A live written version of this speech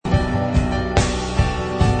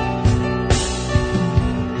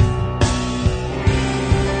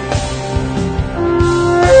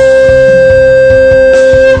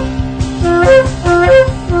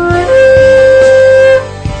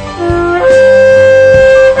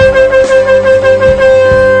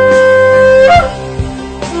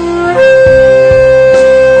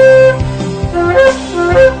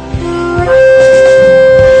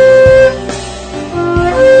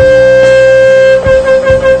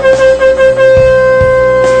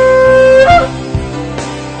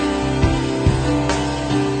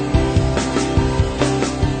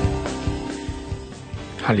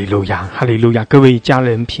路亚，哈利路亚！各位家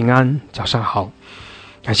人平安，早上好！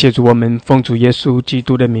感谢主，我们奉主耶稣基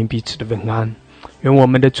督的名彼此的问安。愿我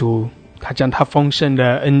们的主，他将他丰盛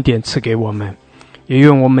的恩典赐给我们，也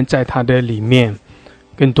愿我们在他的里面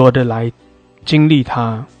更多的来经历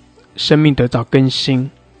他，生命得到更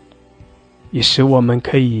新，也使我们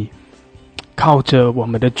可以靠着我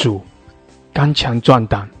们的主刚强壮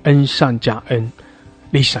胆，恩上加恩，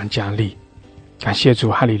力上加力。感谢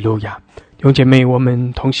主，哈利路亚！弟兄姐妹，我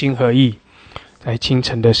们同心合意，在清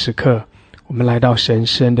晨的时刻，我们来到神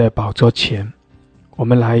施恩的宝座前，我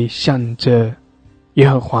们来向着耶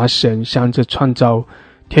和华神，向着创造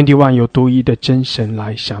天地万有独一的真神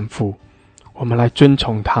来降服，我们来尊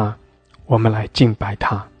崇他，我们来敬拜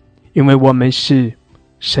他，因为我们是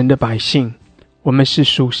神的百姓，我们是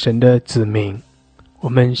属神的子民，我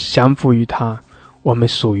们降服于他，我们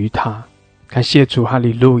属于他。感谢主，哈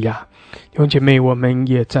利路亚！弟兄姐妹，我们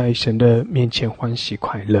也在神的面前欢喜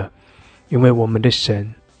快乐，因为我们的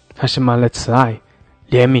神他是满了慈爱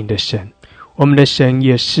怜悯的神，我们的神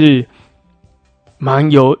也是满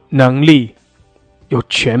有能力有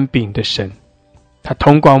权柄的神，他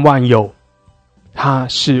统管万有，他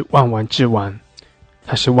是万王之王，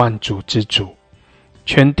他是万主之主，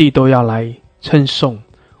全地都要来称颂，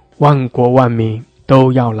万国万民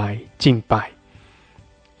都要来敬拜，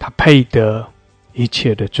他配得一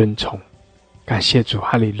切的尊崇。感谢主，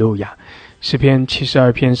哈利路亚！诗篇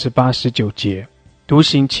72篇18、19节，独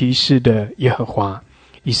行其事的耶和华，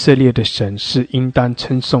以色列的神是应当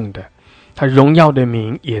称颂的，他荣耀的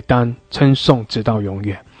名也当称颂直到永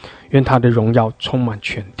远，愿他的荣耀充满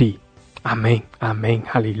全地。阿们，阿们，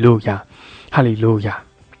哈利路亚，哈利路亚！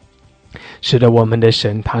是的，我们的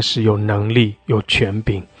神他是有能力有权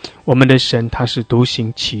柄，我们的神他是独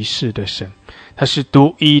行其事的神，他是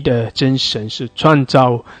独一的真神，是创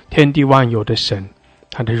造天地万有的神，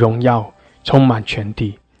他的荣耀充满全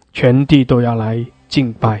地，全地都要来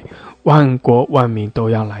敬拜，万国万民都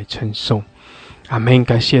要来称颂。阿们，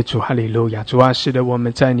感谢主，哈利路亚！主啊，是的，我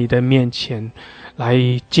们在你的面前来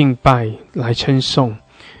敬拜，来称颂，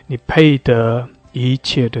你配得一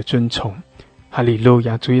切的尊崇。哈利路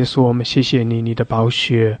亚！主耶稣，我们谢谢你，你的宝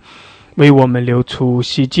血为我们流出，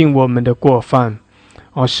洗净我们的过犯，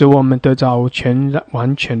使我们得着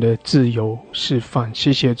完全的自由释放。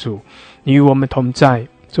谢谢主，你与我们同在，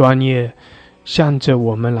主啊，你也向着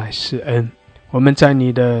我们来施恩，我们在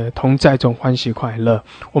你的同在中欢喜快乐，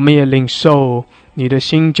我们也领受你的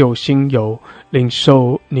新酒新油，领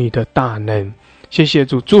受你的大能。谢谢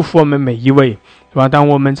主，祝福我们每一位，是吧？当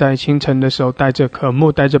我们在清晨的时候带着渴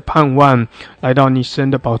慕带着盼望来到你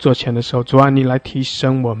神的宝座前的时候，主啊，你来提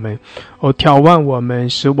升我们，挑旺我们，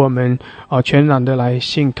使我们全然的来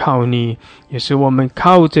信靠你，也使我们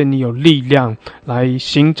靠着你有力量来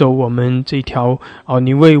行走我们这条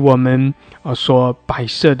你为我们所摆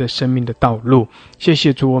设的生命的道路。谢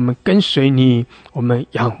谢主，我们跟随你，我们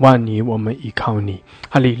仰望你，我们依靠你。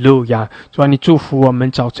哈利路亚！主啊，你祝福我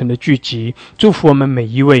们早晨的聚集，祝福我们每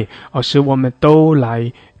一位，使我们都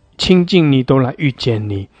来亲近你，都来遇见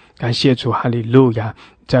你。感谢主，哈利路亚！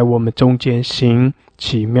在我们中间行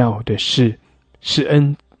奇妙的事，施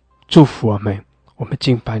恩祝福我们，我们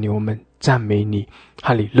敬拜你，我们赞美你。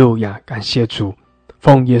哈利路亚！感谢主，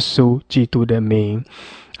奉耶稣基督的名，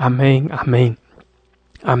阿们，阿们，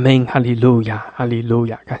阿们，哈利路亚，哈利路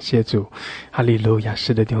亚！感谢主，哈利路亚！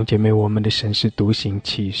是的，弟兄姐妹，我们的神是独行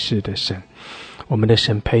其事的神，我们的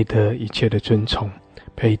神配得一切的尊崇，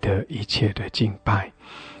配得一切的敬拜。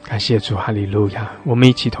感谢主，哈利路亚！我们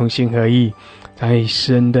一起同心合意，在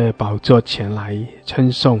神的宝座前来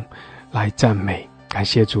称颂，来赞美。感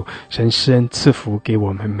谢主，神施恩赐福给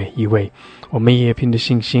我们每一位，我们也凭着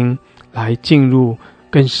信心来进入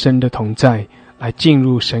更深的同在，来进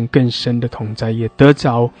入神更深的同在，也得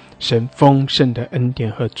着神丰盛的恩典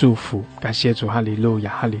和祝福。感谢主，哈利路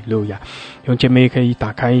亚，哈利路亚！弟兄姐妹可以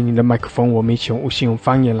打开你的麦克风，我们一起用无性用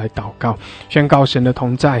方言来祷告，宣告神的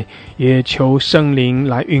同在，也求圣灵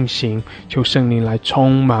来运行，求圣灵来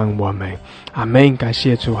充满我们。阿们！感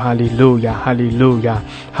谢主，哈利路亚，哈利路亚，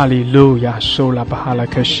哈利路亚！苏拉巴哈拉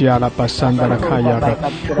克西亚拉巴桑达拉卡亚拉，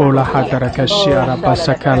欧拉哈达拉克西亚拉巴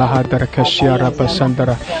萨卡拉哈达拉克西亚拉巴桑达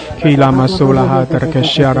拉，基拉马苏拉哈达拉克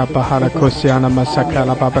西亚拉巴哈拉科西亚拉马萨卡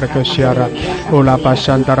拉巴巴拉克西亚拉，欧拉巴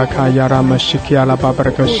桑达拉卡亚拉马西基亚拉巴巴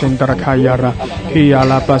拉克西达拉卡亚拉，基亚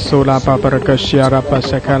拉巴苏拉巴巴拉克西亚拉巴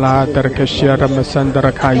萨卡拉哈达拉克西亚拉马桑达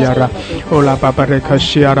拉卡亚拉，欧拉巴巴拉克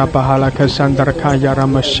西亚拉巴哈拉克桑达拉卡亚拉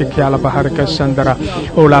马西基亚拉巴哈拉克Sandara,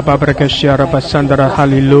 Ola Babraka Shiara Basandara,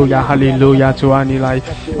 Hallelujah, Hallelujah， 主啊，你来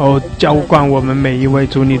浇灌我们每一位，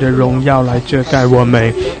主你的荣耀来遮盖我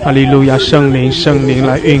们，哈利路亚！圣灵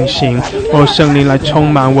来运行，圣圣灵来充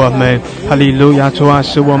满我们，哈利路亚！主啊，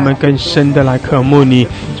使我们更深的来渴慕你，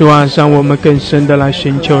主啊，让我们更深的来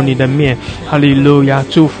寻求你的面，哈利路亚！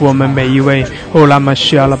祝福我们每一位，哦拉玛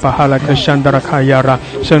西亚拉巴哈拉克山达拉卡亚拉，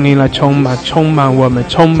圣灵来充满我们，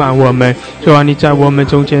充满我们，主啊，你在我们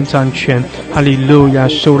中间掌权，哈利路亚！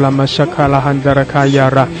苏拉玛萨卡拉汉达拉卡亚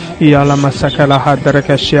拉，伊亚拉玛萨卡拉哈达拉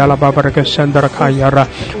卡西亚拉巴巴拉克山达拉卡亚拉，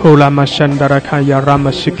哦拉玛山达拉卡亚拉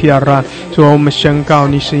玛西基亚拉，主啊，我们宣告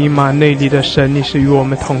你是以马内利的神，你是与我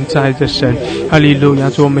们同在的神，哈利路亚！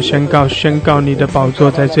主，我们宣告你的宝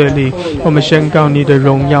座在这里，我们宣告你的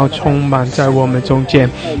荣耀充满在我们中间，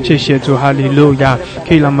谢谢主，哈利路亚！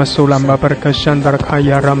基拉玛苏拉巴巴拉克山达拉卡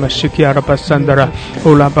亚拉玛西基亚拉巴山达拉，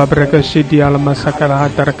哦拉巴巴拉克西迪亚拉玛萨卡拉哈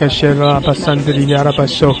达拉卡西拉巴山达里亚拉巴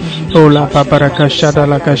索，哦拉巴巴拉克沙达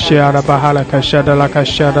拉卡西亚拉巴哈拉卡沙达拉卡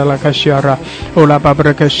西亚拉卡西亚拉，哦拉巴巴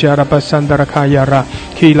拉克西亚拉巴山达拉卡亚拉，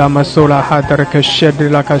基拉玛苏拉哈达拉卡西迪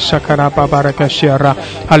拉卡沙卡拉巴巴拉卡西亚拉，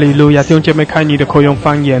哈利路亚！弟兄姐妹，开你的口用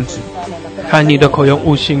方言。看你的口用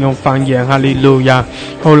悟性，用方言，哈利路亚！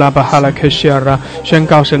欧拉巴哈拉克西亚拉，宣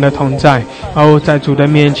告神的同在，在主的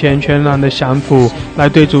面前全然的降服，来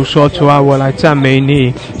对主说：主啊，我来赞美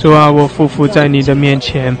你；主啊，我匍匐在你的面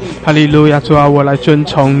前，哈利路亚！主啊，我来尊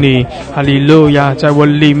崇你，哈利路亚！在我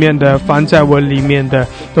里面的，凡在我里面的，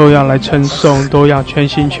都要来称颂，都要全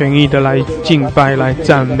心全意的来敬拜，来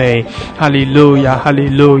赞美，哈利路亚！哈利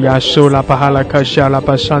路亚！苏拉巴哈拉克西亚拉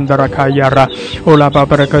巴山达拉卡亚拉，欧拉巴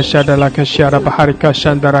巴拉克西亚拉克西亚拉巴哈里卡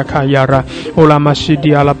山达拉卡亚拉，欧拉玛西迪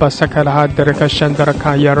亚拉巴萨卡拉哈达拉卡山达拉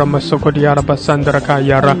卡亚拉，玛索科迪亚拉巴山达拉卡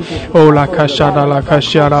亚拉，欧拉卡沙达拉卡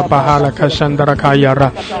西亚拉巴哈拉卡山达拉卡亚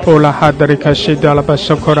拉，欧拉哈达里卡西迪亚拉巴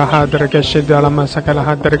索科拉哈达拉卡西迪亚拉玛萨卡拉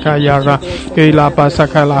哈达拉卡亚拉，伊拉巴萨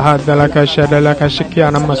卡拉哈达拉卡西达拉卡西基亚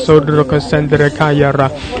拉玛索罗卡山达拉卡亚拉，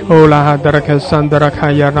欧拉哈达拉卡山达拉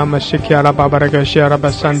卡亚拉玛西基亚拉巴巴拉卡西亚拉巴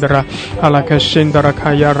山达拉，哈拉卡辛达拉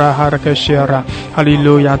卡亚拉哈拉卡西亚拉，哈利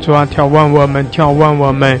路亚！主啊，眺望我们，眺望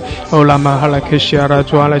我们，欧拉玛哈拉克西亚拉，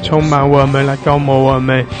主啊，来充满我们，来高摩我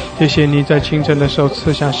们。谢谢你在清晨的时候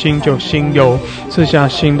赐下新酒新油，赐下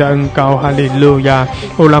新的恩膏，哈利路亚！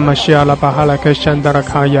欧拉玛西亚拉巴哈拉克山达拉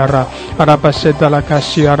卡亚拉，阿拉巴塞达拉卡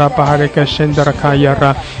西亚拉巴哈拉克山达拉卡亚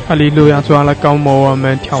拉，哈利路亚！主啊，来高摩我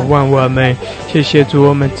们，眺望我们。谢谢主，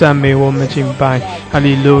我们赞美，我们敬拜，哈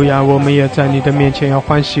利路亚！我们也在你的面前要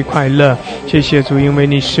欢喜快乐。谢谢主，因为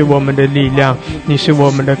你是我们的力量，你是我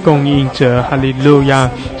们的供应者，哈利路亚！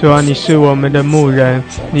主啊，你是我们的牧人，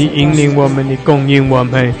你引领我们，你供应我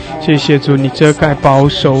们。谢谢主，你遮盖保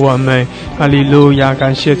守我们，哈利路亚！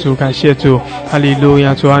感谢主，感谢主，哈利路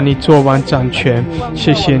亚！主啊，你做完掌权，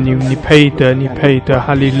谢谢你，你配得，你配得，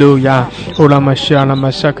哈利路亚！欧拉玛西亚拉玛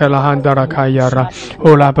萨卡拉汉达拉卡亚拉，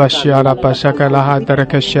欧拉巴西亚拉巴萨卡拉哈达拉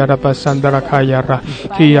卡西亚拉巴山达拉卡亚拉，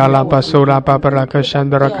基亚拉巴苏拉巴巴拉卡山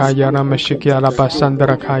达拉卡亚拉玛西基亚拉巴山达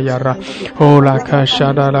拉卡亚拉，欧拉卡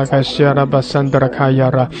沙达拉卡西亚拉巴山达拉卡亚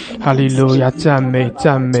拉，哈利路亚！赞美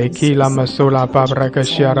赞美，基拉玛苏拉巴巴拉卡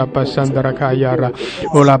西亚拉巴山达拉卡亚拉，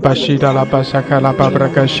欧拉巴西达拉巴萨卡拉巴巴拉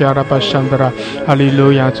卡西亚拉巴山达拉，哈利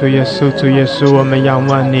路亚！主耶稣，主耶稣，我们仰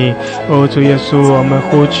望你，主耶稣，我们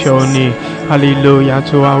呼求你，哈利路亚！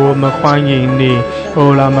主啊，我们欢迎你，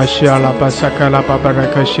欧拉玛西亚拉巴萨卡拉巴巴拉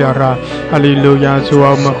卡西亚拉，哈利路亚！主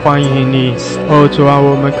啊，我们欢迎你，主啊，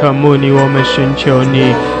我们渴慕你，我们寻求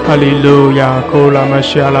你，哈利路亚！欧拉玛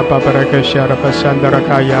西亚拉巴巴拉卡西亚拉巴山达拉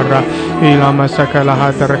卡亚拉，伊拉玛萨卡拉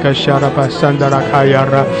哈达拉卡西亚拉巴山达拉卡亚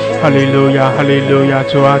拉，哈利路亚，哈利路亚！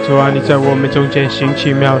主啊，主啊，你在我们中间行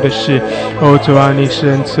奇妙的事，主啊，你是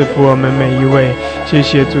恩赐福我们每一位，谢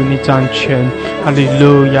谢主，你掌权，哈利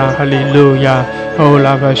路亚，哈利路亚！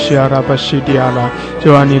拉巴西亚拉巴西迪亚拉，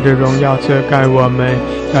主啊，你的荣耀遮盖我们，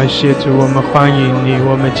感谢主，我们欢迎你，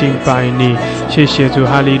我们敬拜你，谢谢主，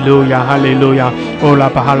哈利路亚，哈利路亚！拉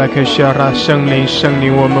巴哈拉克西亚拉，圣灵，圣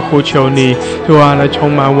灵，我们呼求你，主啊，来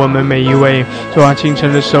充满我们每一位，主啊，清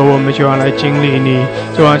晨的时候我们就要来经历你，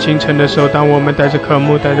主啊，清晨的时候，当我们带着渴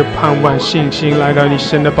慕，带着盼望，信心来到你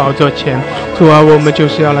神的宝座前，主啊，我们就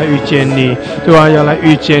是要来遇见你，主啊，要来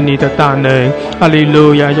遇见你的大能，哈利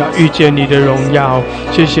路亚！要遇见你的荣耀，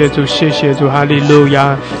谢谢主，谢谢主，哈利路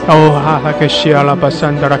亚！哈拉克西亚拉巴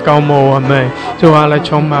山达拉高摩我们，主啊，来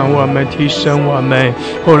充满我们，提升我们，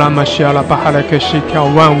拉玛西亚拉巴哈拉克西眺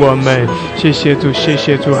望我们，谢谢主，谢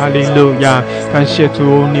谢主，哈利路亚！感谢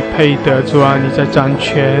主，你配得，主啊，你在掌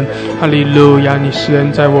权，哈利路亚！你施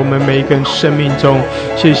恩在我们每一个人生命中，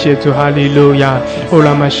谢谢主，哈利路亚！乌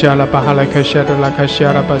拉玛夏拉巴哈拉克夏德拉卡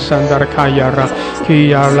夏拉巴桑达拉卡亚拉，基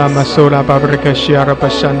亚拉玛苏拉巴布拉克夏拉巴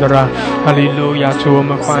桑达拉，哈利路亚！主，我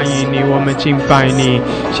们欢迎你，我们敬拜你，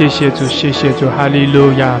谢谢主，谢谢主，哈利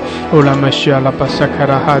路亚！乌拉玛夏拉巴萨卡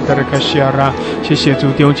拉哈德拉卡夏拉，谢谢主，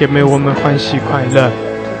弟兄姐妹，我们欢喜快乐。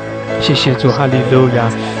谢谢主，哈利路亚！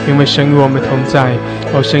因为神与我们同在，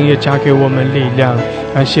神也加给我们力量。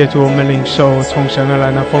感谢主，我们领受从神而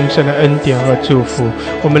来那丰盛的恩典和祝福，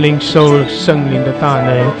我们领受圣灵的大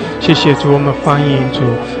能。谢谢主，我们欢迎主，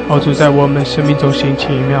主在我们生命中行奇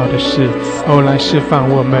妙的事，来释放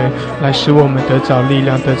我们，来使我们得着力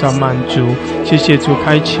量，得着满足。谢谢主，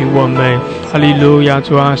开启我们，哈利路亚！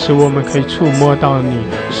主啊，使我们可以触摸到你，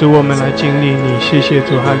使我们来经历你。谢谢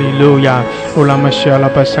主，哈利路亚！乌拉玛夏拉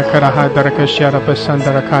巴萨卡拉哈达拉卡夏拉巴桑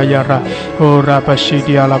达拉卡亚拉，乌拉巴西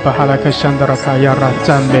迪阿拉巴哈拉卡桑达拉卡亚拉。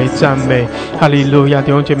赞美赞美，哈利路亚！弟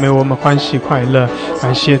兄姐妹，我们欢喜快乐，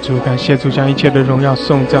感谢主，感谢主，将一切的荣耀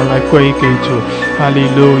颂赞来归给主，哈利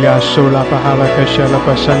路亚！苏拉巴哈拉克夏拉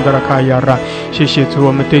巴山德拉卡亚拉，谢谢主，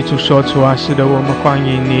我们对主说，主啊，是的，我们欢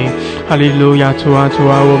迎你，哈利路亚！主啊，主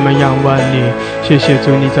啊，我们仰望你，谢谢主，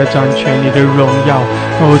你在掌权，你的荣耀，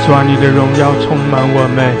主啊，你的荣耀充满我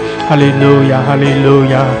们，哈利路亚，哈利路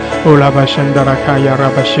亚！乌拉巴山德拉卡亚拉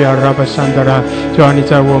巴西亚拉巴山德拉，主啊，你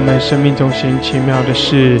在我们生命中行奇妙的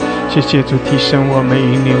是，谢谢主提升我们，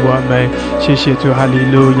引领我们，谢谢主，哈利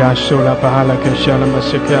路亚！苏拉巴哈拉克夏拉马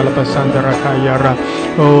西克拉巴桑德拉卡亚拉，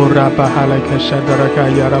拉巴哈拉克夏德拉卡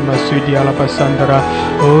亚拉马苏迪阿拉巴桑德拉，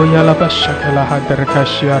亚拉巴沙克拉哈德拉卡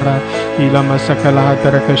西亚拉，伊拉马萨克拉哈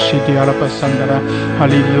德拉卡西迪阿拉巴桑德拉，哈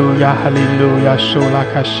利路亚，哈利路亚！苏拉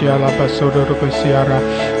卡西亚拉巴苏德鲁克西亚拉，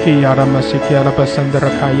基亚拉马西克拉巴桑德拉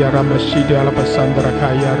卡亚拉马西迪阿拉巴桑德拉卡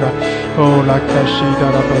亚拉，拉卡西达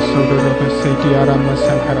拉巴苏德鲁克西迪阿拉。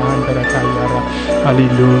哈利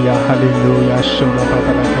路亚，哈利路亚，苏拉巴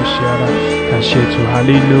巴拉卡西亚拉，感谢主，哈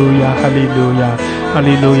利路亚，哈利路亚，哈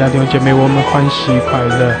利路亚！弟兄姐妹，我们欢喜快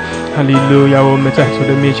乐，哈利路亚！我们在主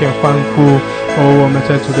的面前欢呼，我们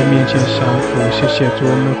在主的面前降服，谢谢主，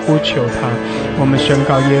我们呼求他，我们宣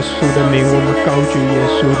告耶稣的名，我们高举耶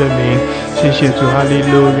稣的名，谢谢主，哈利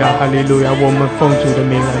路亚，哈利路亚！我们奉主的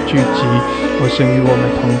名来聚集，神与我们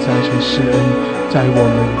同在，神施恩在我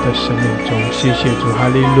们的生命中，谢谢主，哈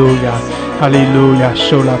利路亚，哈利路亚！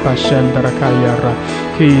苏拉巴山德拉卡亚拉，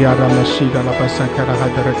基亚拉马西达拉巴萨卡拉哈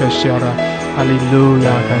德拉卡西亚拉，哈利路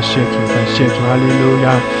亚！感谢主，感谢主，哈利路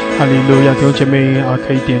亚，哈利路亚！弟兄姐妹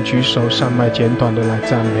可以点举手，上麦简短的来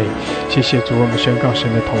赞美，谢谢主，我们宣告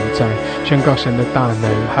神的同在，宣告神的大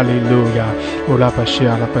能，哈利路亚！乌拉巴西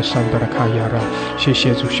亚拉巴山德拉卡亚拉，谢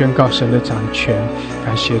谢主，宣告神的掌权，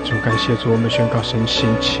感谢主，感谢主，我们宣告神行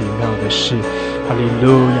奇妙的事。哈利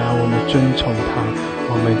路亚！我们尊崇他，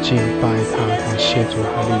我们敬拜他，感谢主，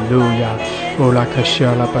哈利路亚！乌拉克西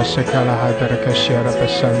亚拉巴萨卡拉哈德拉克西亚拉巴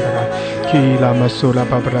桑德拉，基拉马苏拉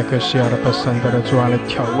巴布拉克西亚拉巴桑德拉，主啊，来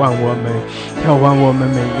眺望我们，眺望我们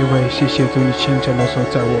每一位，谢谢主，你亲自的手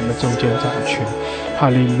在我们中间掌权，哈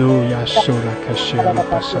利路亚！苏拉克西亚拉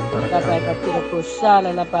巴桑德拉卡亚。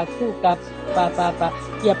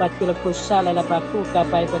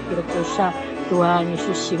主啊，你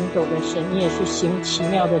是行走的神，你也是行奇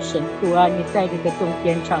妙的神。主啊，你在这个中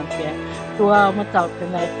间掌权。主啊，我们早晨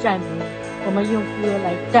来赞美你，我们用歌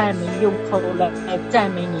来赞美，用口来赞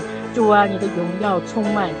美你。主啊，你的荣耀充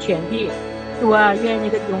满全地。主啊，愿你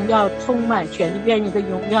的荣耀充满全地，愿你的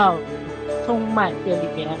荣耀充满这里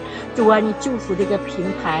面。主啊，你祝福这个平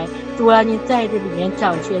台。主啊，你在这里面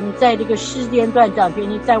掌权，你在这个时间段掌权，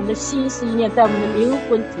你在我们的心思意念，在我们的灵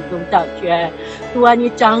魂之中掌权。主啊，你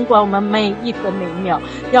掌管我们每一分每一秒，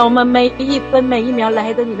让我们每一分每一秒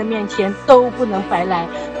来到你的面前都不能白来，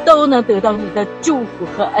都能得到你的祝福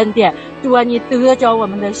和恩典。主啊，你得着我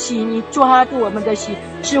们的心，你抓住我们的心，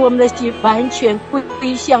使我们的心完全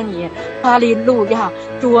归向你。哈利路亚！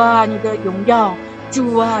主啊，你的荣耀，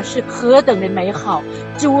主啊，是何等的美好！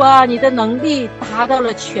主啊，你的能力达到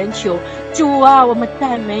了全球。主啊，我们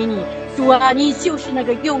赞美你。主啊，你就是那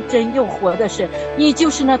个又真又活的神，你就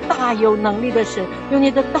是那大有能力的神，用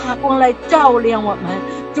你的大光来照亮我们。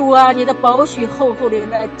主啊，你的宝血厚厚的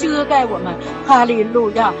来遮盖我们。哈利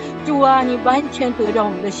路亚！主啊，你完全得着我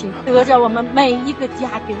们的心，得着我们每一个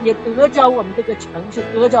家庭，也得着我们这个城市，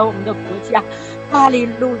得着我们的国家。哈利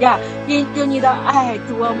路亚！因着你的爱，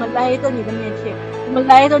主啊，我们来到你的面前，我们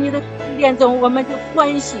来到你的圣殿中，我们就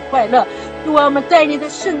欢喜快乐。主啊，我们在你的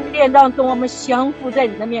圣殿当中，我们降服在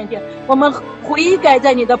你的面前，我们悔改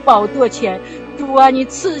在你的宝座前。主啊，你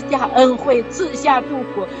赐下恩惠，赐下祝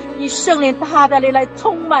福，你圣灵大大的来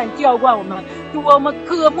充满浇灌我们。主啊，我们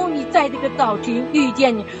渴慕你在这个早晨遇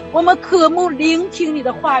见你，我们渴慕聆听你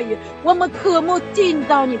的话语，我们渴慕进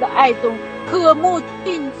到你的爱中，渴慕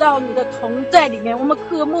进到你的同在里面，我们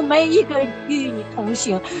渴慕每一个人与你同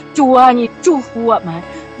行。主啊，你祝福我们，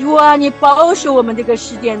主啊，你保守我们这个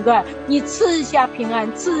时间段，你赐下平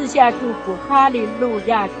安，赐下祝福。哈利路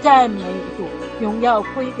亚，赞美主，荣耀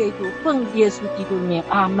归给主，奉耶稣基督名，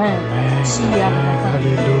阿门。西呀，哈利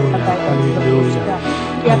路亚，哈利路亚，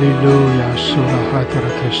哈利路亚，苏拉哈特拉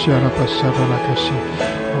克西阿拉巴萨拉克西，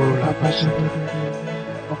欧拉巴萨。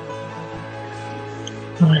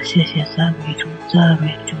谢谢赞美主，赞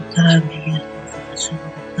美主，赞美耶稣，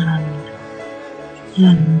赞美主，赞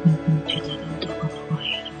美主，记得领导的话语，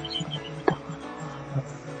记得领导的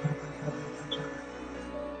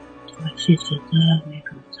话，谢谢赞美主，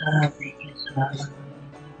赞美耶稣，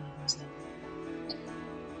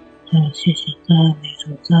谢谢赞美主，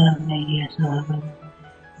赞美耶稣，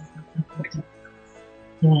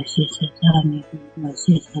谢谢赞美主，谢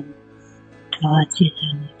谢你，主啊，谢谢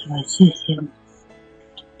你，主啊，谢谢你。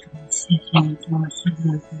谢谢你，主啊，现在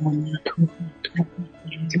我们要突破一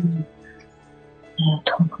路，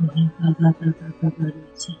突破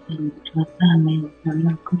谢谢你，主啊，赞美你，我们要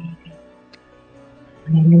归给哈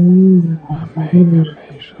利路亚，哈利路亚。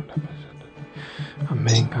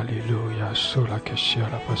Amen, Hallelujah. Sola che sia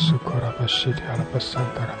la pasukora bashiti ala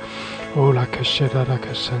pasantara. Ola che sheda la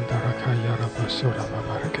che santara kaya la basura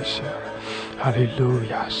babara che sia.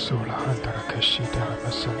 Hallelujah. Sola hantara che shita la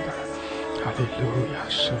pasantara. Hallelujah.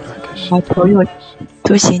 Sola che shita. 所有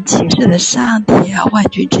独行其事的上帝啊，万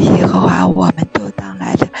军之耶和华，我们都当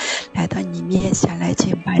来到你面前来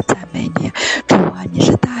敬拜赞美你。主啊，你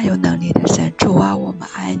是大有能力的神，主啊，我们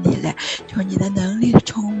爱你嘞，求你的能力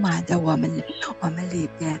充满在我们里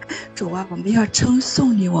边。主啊，我们要称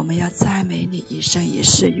颂你，我们要赞美你一生一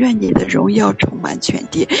世。愿你的荣耀充满全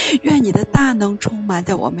地，愿你的大能充满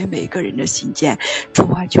在我们每个人的心间。主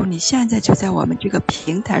啊，求你现在就在我们这个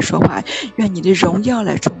平台说话，愿你的荣耀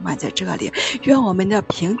来充满在这里，愿我们的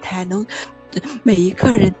平台能每一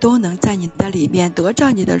个人都能在你的里面得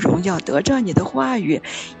着你的荣耀，得着你的话语，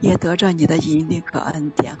也得着你的引领和恩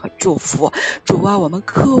典和祝福。主啊，我们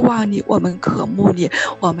渴望你，我们渴慕你，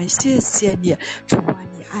我们谢谢你。主啊，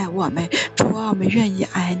你爱我们，主啊，我们愿意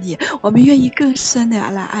爱你，我们愿意更深的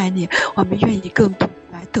来爱你，我们愿意更多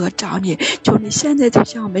来得着你。求你现在就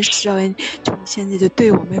向我们施恩，求你现在就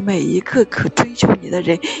对我们每一个可追求你的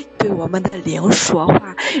人，对我们的灵说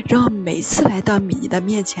话，让我们每次来到你的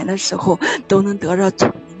面前的时候，都能得到从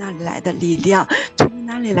你那里来的力量，从你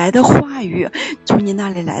那里来的话语，从你那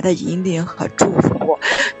里来的引领和祝福。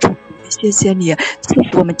主，谢谢你赐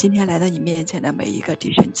福我们今天来到你面前的每一个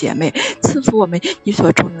弟兄姐妹，赐福我们你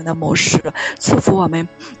所重用的牧师，赐福我们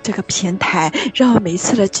这个平台，让我们每一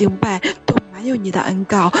次的敬拜都满有你的恩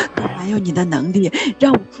膏，都满有你的能力，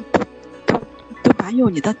让我都满有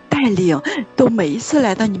你的带领，都每一次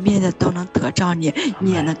来到你面前都能得着你，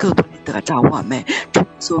你也能更多的得着我们。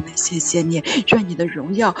主，我们谢谢你，愿你的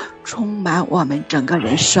荣耀充满我们整个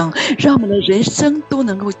人生，让我们的人生都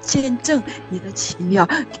能够见证你的奇妙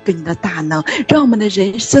跟你的大能，让我们的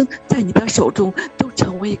人生在你的手中都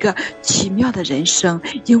成为一个奇妙的人生，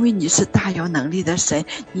因为你是大有能力的神，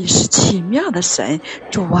你是奇妙的神。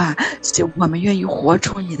主啊，我们愿意活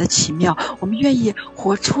出你的奇妙，我们愿意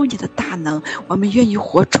活出你的大能，我们愿意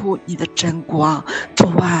活出你的真光。主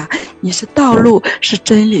啊，你是道路，是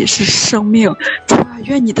真理，是生命。主啊，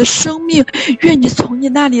愿你的生命，愿你从你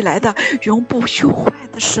那里来的永不朽坏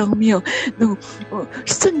的生命，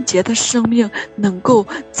圣洁的生命能够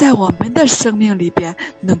在我们的生命里边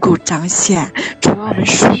能够彰显。主啊，我们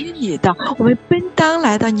属于你的，我们奔当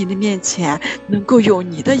来到你的面前，能够有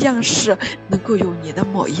你的样式，能够有你的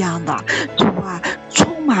模样的。主啊，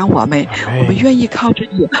充满我们，我们愿意靠着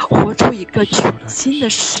你活出一个全新的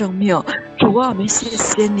生命。主啊，我们谢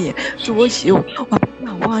谢你。主啊，我们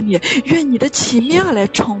仰望你，愿你的奇妙来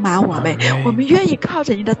充满我们，我们愿意靠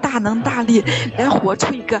着你的大能大力来活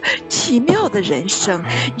出一个奇妙的人生，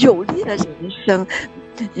有力的人生。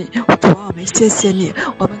主啊，我们谢谢你，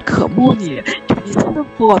我们渴慕你，求你赐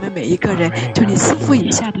福我们每一个人，求你赐福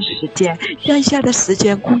以下的时间，让以下的时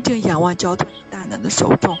间恭敬仰望交托你大能的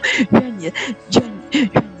手中。愿你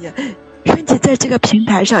在这个平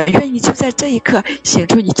台上，愿你就在这一刻显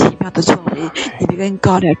出你奇妙的作为，你的恩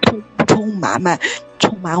膏来充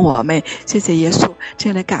满我们。谢谢耶稣，这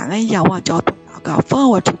样的感恩仰望交托祷告，奉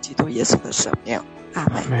我主基督耶稣的生命，阿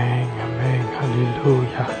门。阿门，阿门，哈利路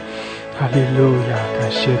亚，哈利路亚，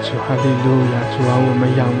感谢主，哈利路亚，主啊，我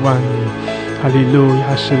们仰望你。哈利路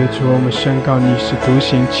亚！是的，主，我们宣告你是独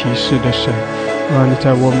行其事的神，你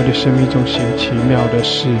在我们的生命中行奇妙的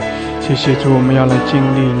事。谢谢主，我们要来经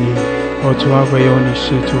历你。主啊，唯有你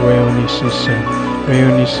是主，唯有你是神，唯有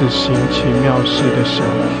你是行奇妙事的神。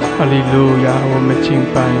哈利路亚！我们敬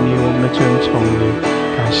拜你，我们尊崇你。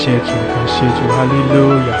感谢主，感谢主，哈利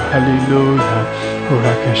路亚，哈利路亚。欧拉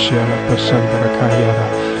克西亚拉巴桑德拉卡亚拉，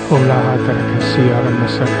欧拉哈德拉克西亚拉马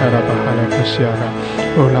萨卡拉巴哈拉克西亚拉，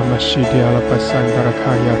欧拉马西迪亚拉巴桑德拉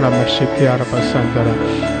卡亚拉马西迪亚拉巴桑德拉，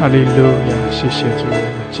哈利路亚！谢谢主，我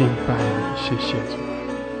们敬拜你，谢谢主。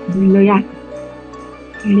哈利路亚，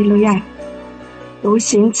哈利路亚！独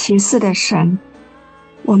行其事的神，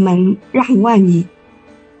我们仰望你，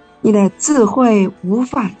你的智慧无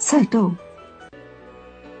法测度，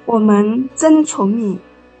我们尊崇你。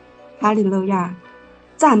哈利路亚！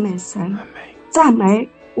赞美神，赞美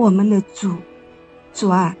我们的主。主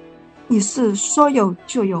啊，你是说有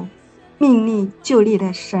就有，命立就立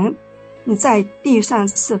的神，你在地上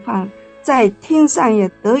释放，在天上也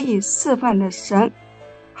得以释放的神。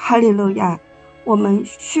哈利路亚！我们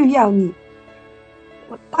需要你。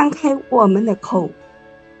我张开我们的口，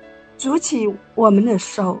举起我们的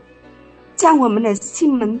手，将我们的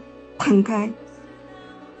心门敞开，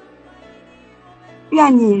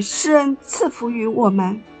愿你施恩赐福于我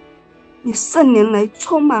们，你圣灵来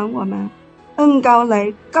充满我们，恩膏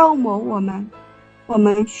来膏抹我们。我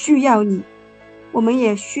们需要你，我们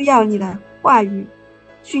也需要你的话语，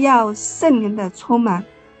需要圣灵的充满，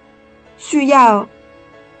需要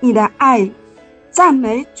你的爱。赞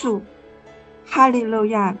美主，哈利路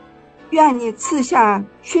亚！愿你赐下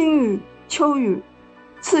春雨秋雨，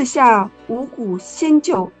赐下五谷新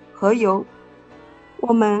酒和油，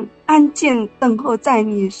我们安静等候在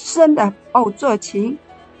你生的宝座前。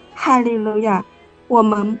哈利路亚！我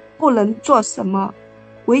们不能做什么，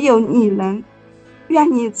唯有你能。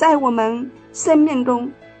愿你在我们生命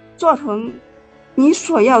中做成你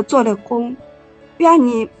所要做的工，愿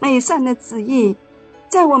你美善的旨意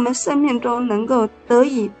在我们生命中能够得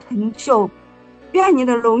以成就，愿你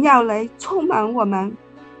的荣耀来充满我们。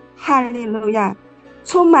哈利路亚！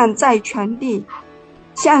充满在全地，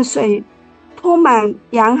像水充满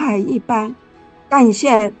洋海一般。感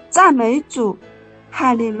谢赞美主，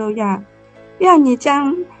哈利路亚！愿你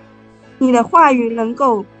将你的话语能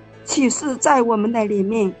够启示在我们的里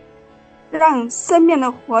面，让生命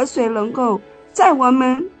的活水能够在我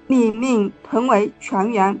们里面成为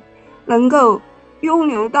泉源，能够涌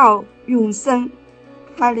流到永生。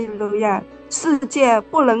哈利路亚！世界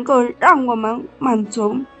不能够让我们满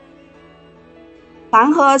足，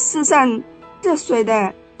凡喝世上这水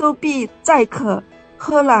的都必再渴，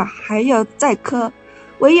喝了还要再渴，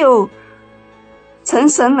唯有从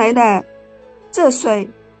神来的这水，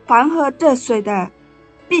凡喝这水的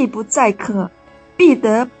必不再渴，必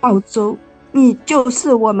得饱足。你就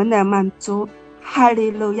是我们的满足。哈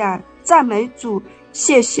利路亚！赞美主，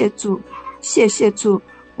谢谢主，谢谢主。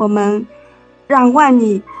我们仰望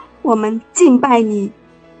你，我们敬拜你，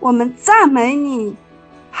我们赞美你。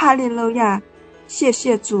哈利路亚！谢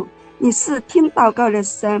谢主，你是听祷告的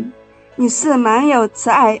神，你是满有慈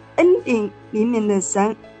爱恩典怜悯的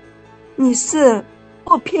神，你是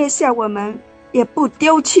不撇下我们也不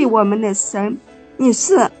丢弃我们的神，你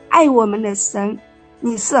是爱我们的神，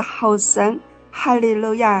你是好神。哈利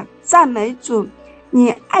路亚！赞美主，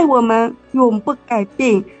你爱我们永不改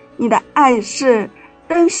变，你的爱是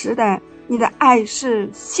真实的，你的爱是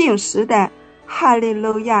信实的。哈利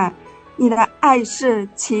路亚！你的爱是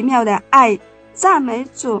奇妙的爱。赞美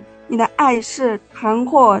主，你的爱是长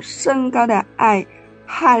阔升高的爱。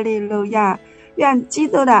哈利路亚！愿基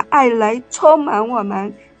督的爱来充满我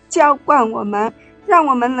们，浇灌我们，让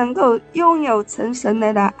我们能够拥有从神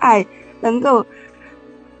来的爱，能够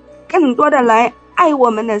更多的来爱我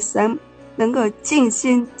们的神，能够尽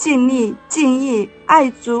心尽力尽意爱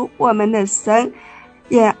主我们的神，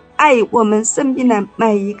也爱我们身边的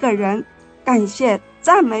每一个人。感谢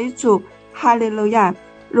赞美主，哈利路亚！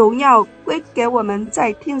荣耀归给我们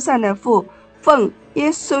在天上的父，奉耶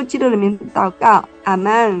稣基督的名祷告，阿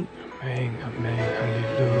们。阿门，阿门，哈利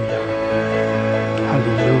路亚，哈利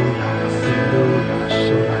路亚，哈利路亚，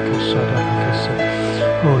苏拉克沙达拉克斯，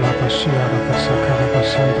欧拉巴西亚拉巴萨卡拉巴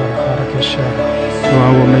桑达拉哈拉克西亚。主啊，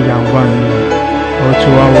我们仰望你，主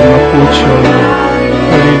啊，我们呼求你，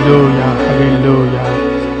哈利路亚，哈利路亚。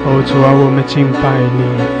主啊，我们敬拜你，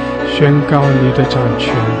宣告你的掌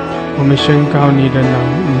权，我们宣告你的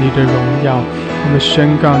你的荣耀，我们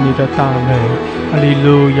宣告你的大能。哈利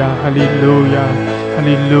路亚，哈利路亚，哈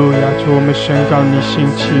利路亚！主，我们宣告你行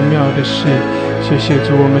奇妙的事。谢谢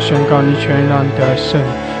主，我们宣告你全然得胜。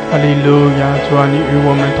哈利路亚！主啊，你与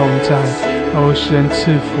我们同在。施恩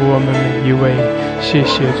赐福我们每一位，谢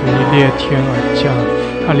谢主，你裂天而降，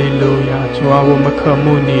哈利路亚！主啊，我们渴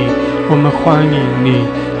慕你，我们欢迎你，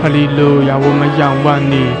哈利路亚！我们仰望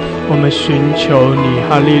你，我们寻求你，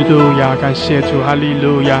哈利路亚！感谢主，哈利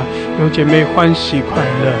路亚！弟兄姐妹欢喜快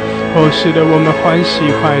乐，是的，我们欢喜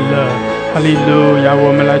快乐，哈利路亚！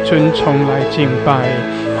我们来尊崇，来敬拜，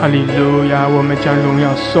哈利路亚！我们将荣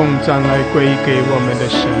耀颂赞来归给我们的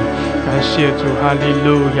神，感谢主，哈利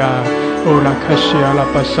路亚！la kashiala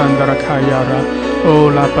pasandara kayara,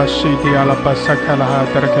 la pasidiala pasakala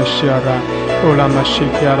hadara kashiara, la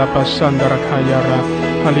mashikiala pasandara kayara,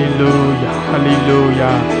 hallelujah,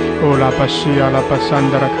 hallelujah, la pasiala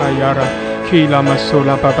pasandara kayara, kila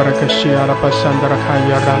masula babarakashiala pasandara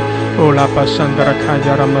kayara, la pasandara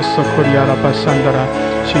kayara masokuriala pasandara,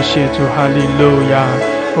 shishitu hallelujah,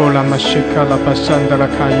 la mashikala pasandara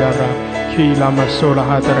kayara, Kila masola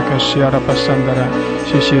hadara kashiara pasandara,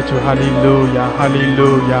 谢谢主，哈利路亚，哈利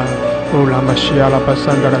路亚，拉玛西亚拉巴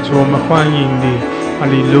桑达拉，主我们欢迎你，哈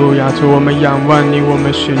利路亚，主我们仰望你，我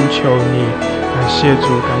们寻求你，感谢主，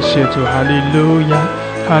感谢主，哈利路亚，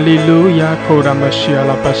哈利路亚，拉玛西亚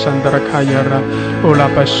拉巴桑达拉卡亚拉，拉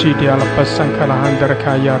巴西迪亚拉巴桑卡拉汉达拉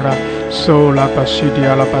卡亚拉，索拉巴西迪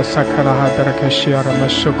亚拉巴萨卡拉哈达拉卡西亚拉马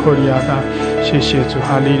索科里亚拉，谢谢主，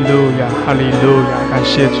哈利路亚，哈利路亚，感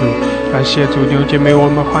谢主。感谢主，弟兄姐妹，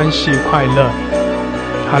我们欢喜快乐，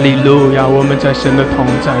哈利路亚！我们在神的同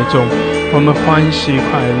在中，我们欢喜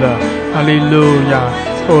快乐，哈利路亚！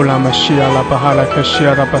拉玛西亚拉巴哈拉卡西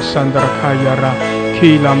亚拉巴桑达拉卡亚拉，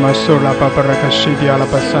基拉玛索拉巴巴拉卡西迪亚拉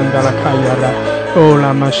巴桑达拉卡亚拉，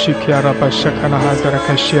拉玛西基亚拉巴沙卡拉哈达拉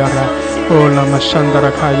卡西亚拉，拉玛桑达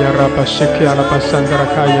拉卡亚拉巴西基亚拉巴桑达拉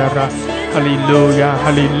卡亚拉，哈利路亚，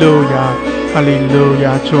哈利路亚，哈利路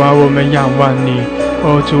亚！主啊，我们仰望你。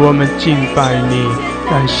主，我们敬拜你，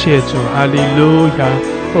感谢主，哈利路亚！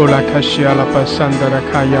拉卡西亚拉巴桑达拉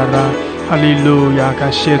卡亚拉，哈利路亚！感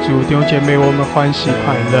谢主，弟兄姐妹，我们欢喜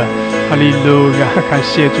快乐，哈利路亚！感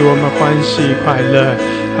谢主，我们欢喜快乐，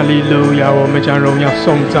哈利路亚！我们将荣耀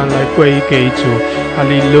颂赞来归给主，哈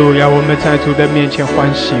利路亚！我们在主的面前欢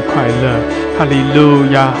喜快乐，哈利路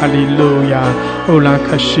亚！哈利路亚！拉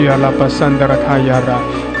卡西亚拉巴桑达拉卡亚拉，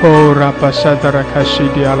拉巴萨达拉卡西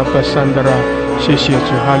迪亚拉巴桑达拉。谢谢主，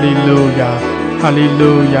哈利路亚，哈利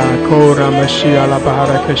路亚！科拉玛西亚拉巴哈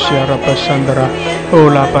拉克西亚拉巴桑德拉，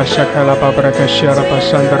拉巴沙卡拉巴巴拉克西亚拉巴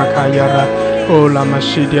桑德拉卡亚拉，拉玛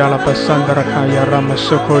西迪亚拉巴桑德拉卡亚拉玛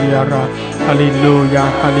索科亚拉，哈利路亚，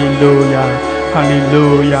哈利路亚，哈利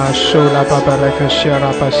路亚！苏拉巴巴拉克西亚拉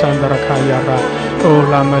巴桑德拉卡亚拉，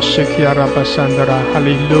拉玛西基亚拉巴桑德拉，哈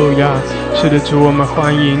利路亚！是的，主，我们欢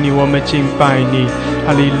迎你，我们敬拜你，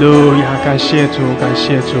哈利路亚！感谢主，感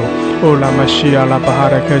谢主。拉玛西亚拉巴哈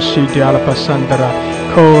拉克西迪亚拉巴桑德拉，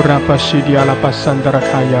科拉巴西迪亚拉巴桑德拉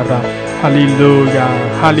卡亚拉，哈利路亚，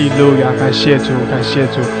哈利路亚！感谢主，感谢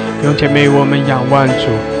主！弟兄姐妹，我们仰望主，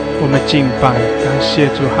我们敬拜，感谢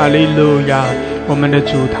主，哈利路亚！我们的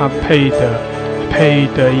主他配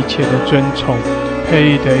得一切的尊崇，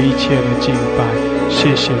配得一切的敬拜，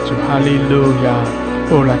谢谢主，哈利路亚！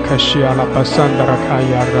拉卡西亚拉巴桑德拉卡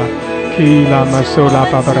亚拉。基拉玛索拉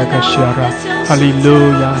巴巴拉卡西亚拉，哈利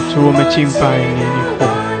路亚！主，我们敬拜你，你活，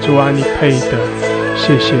主啊，你配得，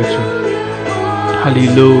谢谢主，哈利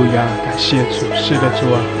路亚！感谢主，是的，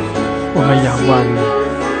主啊，我们仰望你，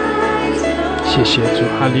谢谢主，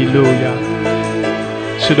哈利路亚！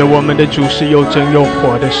是的，我们的主是又真又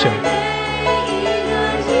活的神，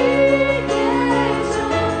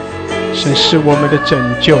神是我们的拯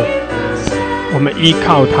救，我们依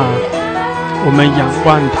靠他。我们仰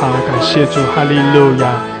望他，感谢主，哈利路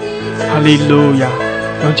亚，哈利路亚！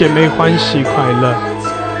让姐妹欢喜快乐，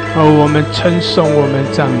我们称颂，我们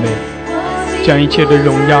赞美，将一切的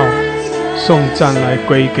荣耀、颂赞来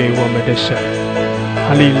归给我们的神，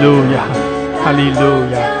哈利路亚，哈利路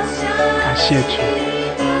亚！感谢主，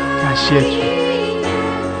感谢主，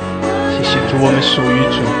谢谢主，我们属于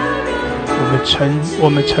主，我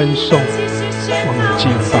们称颂，我们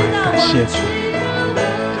敬拜，感谢主，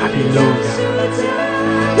哈利路亚！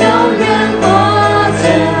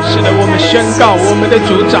是的，我们宣告我们的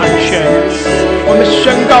主掌权，我们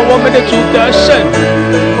宣告我们的主得胜，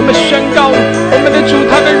我们宣告我们的主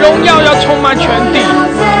他的荣耀要充满全地，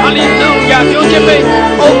哈利路亚！弟兄姐妹，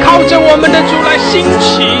靠着我们的主来兴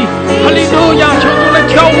起，哈利路亚！求主来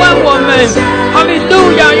挑战我们，哈利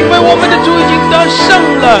路亚！因为我们的主已经得胜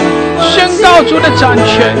了，宣告主的掌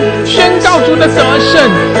权，宣告主的得胜，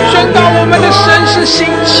宣告我们的神是行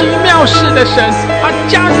奇妙事的神，他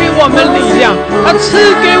加给我们力量，他赐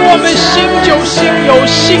给我们新酒新油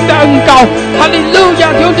新的恩膏，哈利路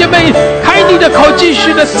亚！弟兄姐妹，开你的口继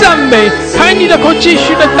续的赞美，开你的口继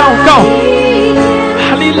续的祷告，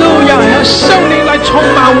充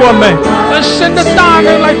满我们，让神的大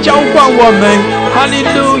能来浇灌我们。哈利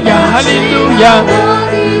路亚，哈利路亚。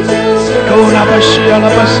哦，拉巴西亚拉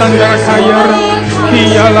巴桑德拉卡亚拉，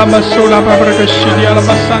基亚拉巴苏拉巴布拉克西亚拉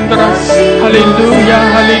巴桑德拉。哈利路亚，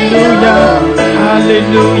哈利路亚，哈利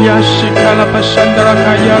路亚，西卡拉巴桑德拉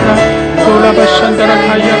卡亚拉。哦，拉巴桑德拉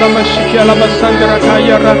卡亚拉巴西亚拉巴桑德拉卡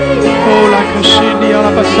亚拉。哦，拉克西亚拉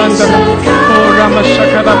巴桑德拉。哦，拉玛沙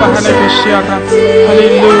卡拉巴哈雷克西亚拉。哈利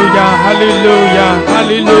路亚，哈利路亚，哈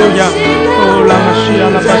利路亚。哦，拉玛西亚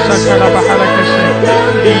拉巴沙卡拉巴哈雷克西，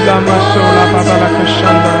伊拉玛苏拉巴巴拉克山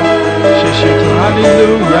德拉。谢谢主，哈利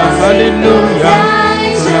路亚，哈利路亚。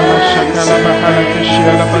哦，拉玛沙卡拉巴哈雷克西亚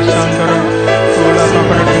拉巴桑德拉。哦，拉巴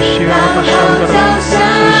巴拉克西亚拉巴桑德拉。谢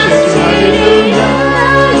谢主，哈利路亚，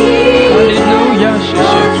哈利路亚，谢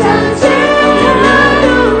谢主。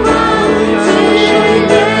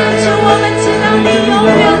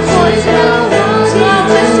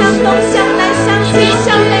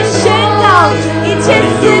一切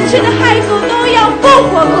死去的骸骨都要复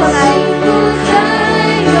活过来。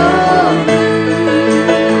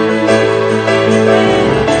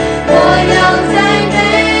我要在每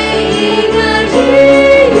一个日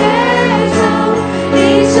月中领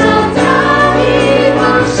受他的丰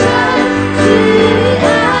盛慈爱。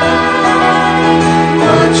我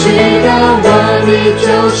知道我的救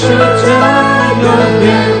赎者永远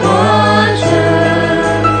活着，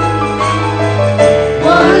我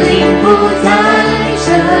灵不在沉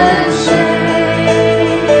睡。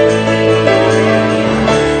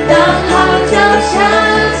当号角响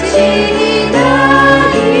起的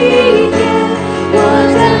一天，我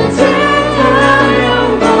将见他荣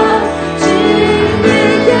光，直面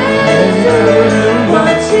耶稣。我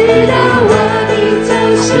知道我的救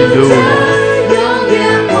赎者永远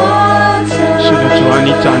活着。是的，主啊，你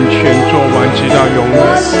掌权做完直到永远。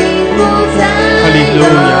哈利路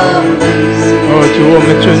亚！哦，主，我们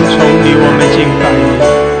尊崇你，我们敬拜你。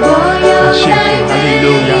感谢主，哈利路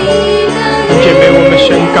亚！弟兄姐妹，我们宣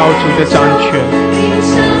告主的掌权，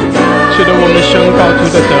是的，我们宣告主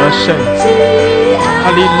的得胜。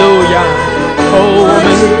哈利路亚！哦，我们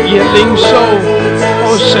也领受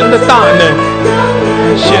哦神的大能。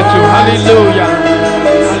感谢主，哈利路亚，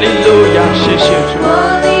哈利路亚！谢谢主。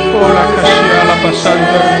哦，拉卡西亚拉巴桑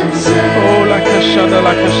德拉，哦，拉卡西亚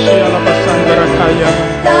拉卡西亚拉巴桑德拉卡亚，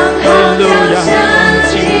哈利路亚！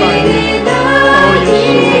敬拜你，哦，耶稣，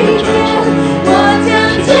我们尊崇你，谢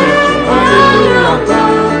谢主，哈利路亚，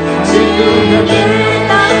哈利路亚！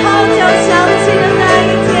当号角响起的那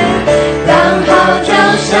一天，当号角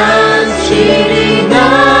响起的那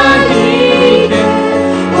一天，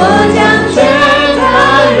我将见他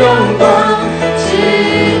荣光直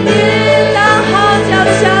面。当号角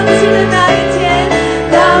响起的那一天，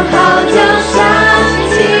当号角响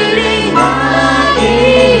起的那一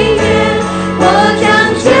天，我将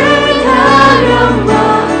见他荣光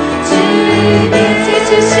直面。继续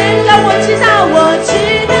宣告，我知道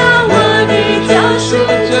我的救赎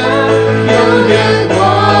者永远活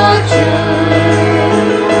着，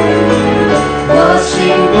我心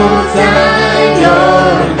不再忧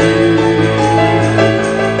虑。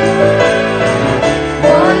我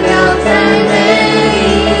要在每一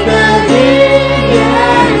个日月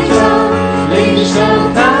中领受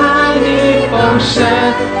他的丰盛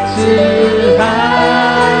慈爱。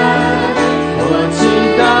我知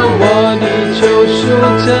道我的救赎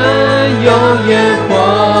者永远活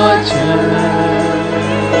着，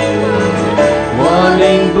我灵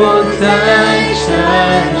不再沉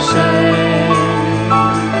睡。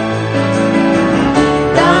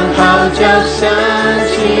当号角响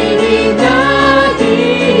起的那一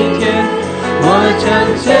天，我将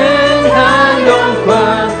见他荣光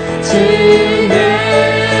直面。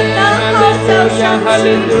哈利路亚，哈利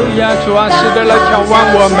路亚！主啊，是的，来眺望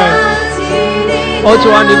我们。哦，主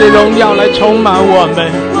啊，你的荣耀来充满我们。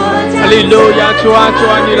哈利路亚！主啊，主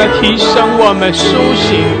啊，你来提升我们，苏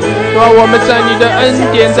醒。主啊，我们在你的恩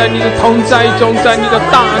典，在你的同在中，在你的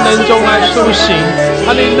大能中来苏醒。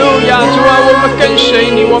哈利路亚！主啊，我们跟随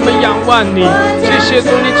你，我们仰望你。谢谢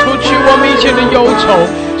主，你除去我们一切的忧愁，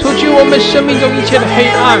除去我们生命中一切的黑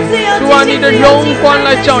暗。主啊，你的荣光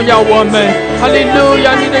来照耀我们。哈利路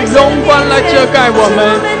亚！你的荣光来遮盖我们。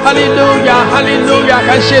哈利路亚！哈利路亚！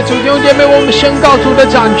感谢主，弟兄姐妹，我们宣告主的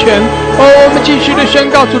掌权。哦，我们继续的宣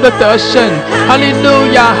告主的得胜。哈利路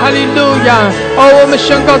亚！哈利路亚！哦，我们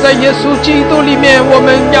宣告在耶稣基督里面，我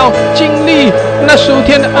们要经历那属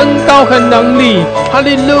天的恩膏和能力。哈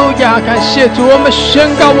利路亚！感谢主，我们宣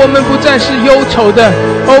告我们不再是忧愁的，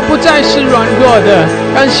哦，不再是软弱的。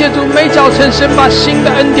感谢主，每早晨神把新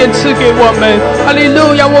的恩典赐给我们，哈利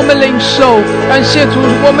路亚，我们领受。感谢主，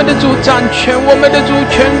我们的主掌权，我们的主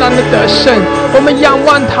全然的得胜，我们仰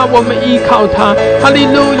望他，我们依靠他，哈利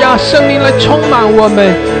路亚，圣灵来充满我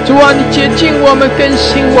们，主啊，你洁净我们，更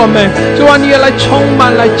新我们，主啊，你也来充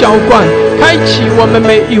满，来浇灌，开启我们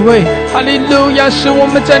每一位，哈利路亚，使我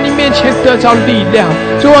们在你面前得着力量，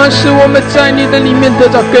主啊，使我们在你的里面得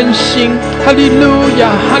着更新，哈利路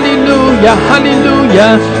亚，哈利路亚，哈利路亚。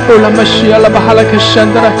哦，那么需要了吧，哈拉克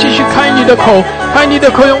山的了，继续开你的口，开你的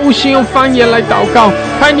口，用悟性，用方言来祷告，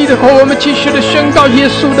开你的口，我们继续的宣告耶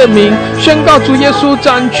稣的名，宣告主耶稣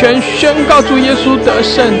掌权，宣告主耶稣得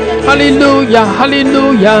胜，哈利路亚，哈利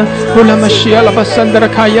路亚。哦，那么需要了吧，山的了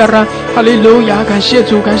卡亚拉，哈利路亚，感谢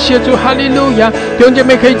主，感谢主，哈利路亚。弟兄姐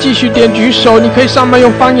妹可以继续点举手，你可以上麦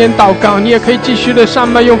用方言祷告，你也可以继续的上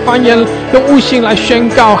麦用方言，用悟性来宣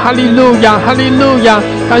告，哈利路亚，哈利路亚。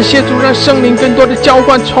感谢主，让圣灵更多的浇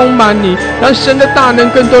灌充满你，让神的大能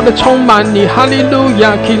更多的充满你，哈利路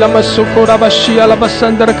亚。基拉玛苏库拉巴西亚拉巴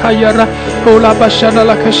山德拉卡亚拉，欧拉巴沙拉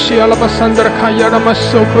拉卡西亚拉巴山德拉卡亚拉玛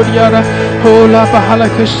苏库亚拉，欧拉巴哈拉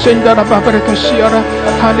卡森德拉巴巴拉卡西亚拉，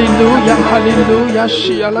哈利路亚，哈利路亚，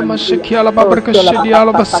西亚拉玛西基亚拉巴巴拉卡西亚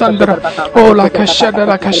拉巴山德拉，欧拉卡西亚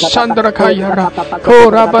拉卡山德拉卡亚拉，欧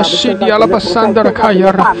拉巴西亚拉巴山德拉卡亚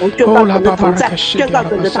拉，欧拉巴巴拉卡西亚拉巴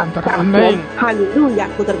山德拉，阿门。哈利路亚，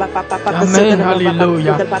阿门，哈利路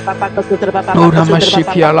亚。哦，拉玛西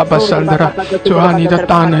基亚拉巴山德拉，主啊，你的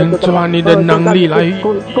大能，主啊，你的能力来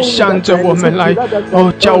向着我们来，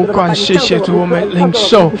哦，浇灌，谢谢主，我们领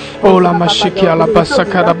受。哦，拉玛西基亚拉巴萨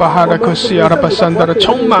卡拉巴哈拉克西亚拉巴山德拉，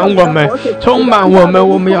充满我们，充满我们，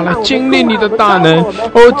我们要来经历你的大能，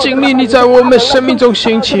哦，经历你在我们生命中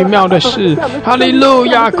行奇妙的事。哈利路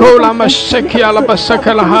亚，哦，拉玛西基亚拉巴萨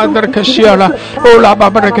卡拉哈德拉克西亚拉，哦，拉巴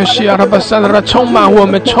巴拉克西亚拉巴山德拉，充满我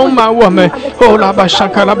们，充满我们。哦，拉巴萨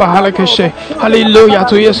卡拉巴哈拉克西，哈利路亚，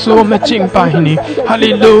主耶稣，我们敬拜你，哈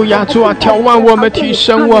利路亚，主啊，调望我们，提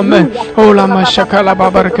升我们。哦，拉玛萨卡拉巴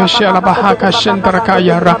巴拉克西亚拉巴哈卡森德拉卡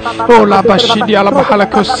亚拉，哦，拉巴西迪亚拉巴哈拉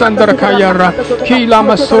克森德拉卡亚拉，基拉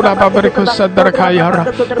玛苏拉巴巴拉克森德拉卡亚拉，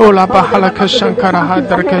哦，拉巴哈拉克山卡拉哈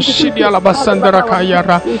德拉克西迪亚拉巴森德拉卡亚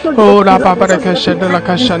拉，哦，拉巴巴拉克森德拉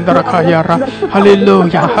卡森德拉卡亚拉，哈利路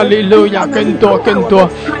亚，哈利路亚，更多更多。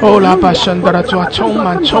哦，拉巴森德拉，主啊，充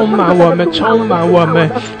满充满我们，充满我们，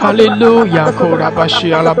哈利路亚。哦，拉巴西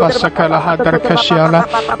亚拉巴萨卡拉哈德拉卡西亚拉，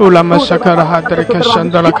哦，拉玛萨卡拉哈德拉卡森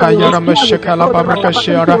德拉卡亚拉，玛西卡拉巴巴拉卡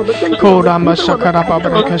西亚拉，哦，拉玛萨卡拉巴巴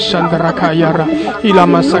拉卡森德拉卡亚拉，伊拉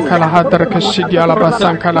玛萨卡拉哈德拉卡西迪亚拉巴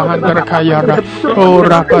桑卡拉哈德拉卡亚拉，哦，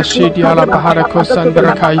拉巴西迪亚拉巴哈拉克森德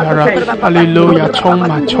拉卡亚拉，哈利路亚，充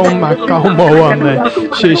满充满高摩我们，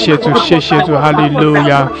谢谢主，谢谢主，哈利路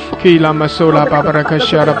亚。基拉玛苏拉巴巴拉卡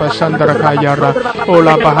西亚拉巴桑德拉卡亚拉，哦，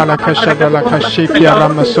拉巴哈拉卡西德拉卡西基亚拉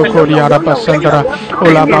玛苏库里亚拉巴桑德拉，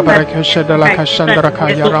哦，拉巴巴拉卡西德拉卡桑德拉卡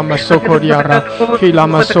亚拉玛苏库里亚拉，基拉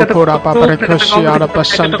玛苏库拉巴巴拉卡西亚拉巴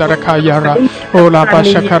桑德拉卡亚拉，哦，拉巴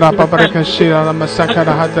沙卡拉巴巴拉卡西亚拉玛萨卡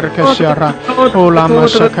拉哈德拉卡西亚拉，哦，拉玛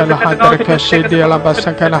沙卡拉哈德拉卡西迪亚拉巴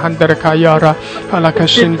桑卡拉哈德拉卡亚拉，哈拉卡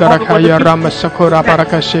辛德拉卡亚拉玛苏库拉巴拉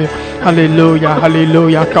卡西，哈利路亚，哈利路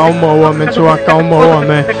亚，高摩我们，主啊，高摩我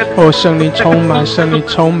们，哦，圣灵充满，圣灵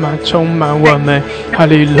充满，充满我们，哈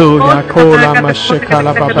利路亚，库拉玛西卡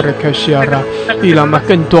拉巴巴拉卡西亚拉，伊拉玛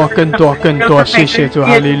更多更多更多，谢谢主，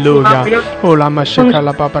哈利路亚，哦，拉玛西卡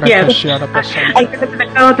拉巴巴拉卡西亚拉巴桑，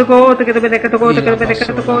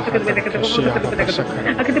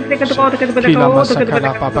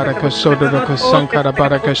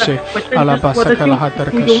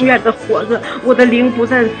永远的活着，我的灵不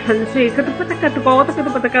再沉睡。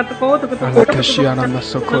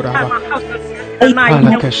阿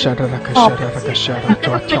拉克沙拉拉克沙拉拉克沙拉，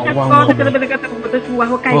主啊，眺望我们，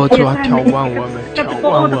哦，主啊，眺望我们，眺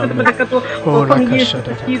望我们，哦，拉克沙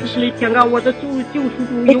拉拉克沙拉。宣告我的主救赎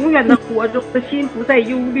主永远的活着，我的心不再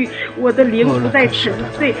忧虑，我的灵不再沉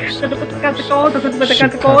睡。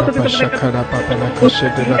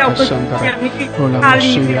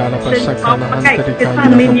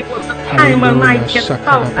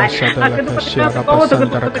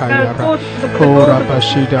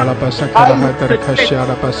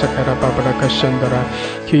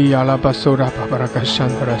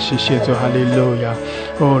谢谢主，哈利路亚！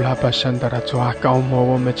哦，拉巴山达拉，主啊，高摩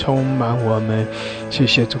我们，充满我们，谢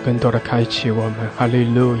谢主，更多的开启我们，哈利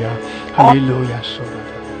路亚，哈利路亚！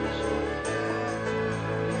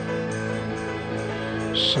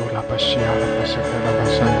苏拉巴西亚拉巴萨卡拉巴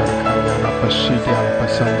山达拉卡亚拉巴西迪亚拉巴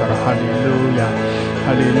山达拉，哈利路亚，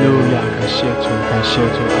哈利路亚！感谢主，感谢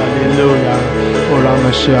主，哈利路亚！哦，拉玛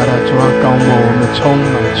西亚拉，主啊，高摩我们充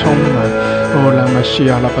满。哦，拉玛西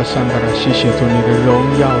亚拉巴桑达拉，谢谢主你的荣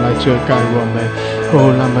耀来遮盖我们。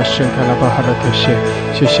哦，拉玛圣卡拉巴哈拉克谢，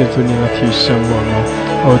谢谢主你来提升我们。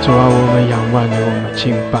哦，主啊，我们仰望你，我们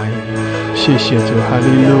敬拜你。谢谢主，哈利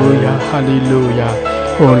路亚，哈利路亚。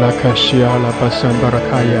哦，拉卡西亚拉巴桑巴拉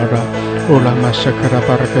卡亚拉，哦，拉玛圣卡拉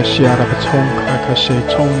巴拉克西亚拉巴充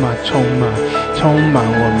满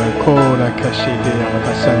我们。哦，拉卡西利亚拉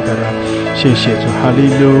巴桑达拉，谢谢主，哈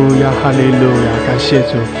利路亚，哈利路亚，感谢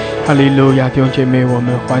主，哈利路亚，弟兄姐妹，我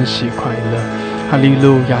们欢喜快乐，哈利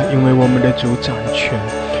路亚，因为我们的主掌权，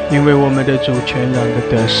因为我们的主全然的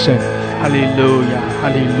得胜。哈利路亚，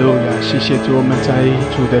哈利路亚！谢谢主，我们在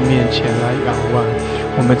主的面前来仰望，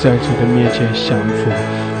我们在主的面前降服，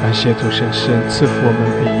感谢主神赐福我们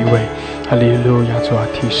每一位。哈利路亚，主啊，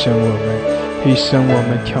提升我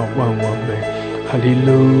们，眺望我们。哈利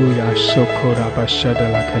路亚，索科拉巴沙达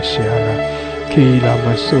拉卡西亚拉，基拉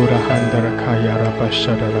马苏拉汉达拉卡亚拉巴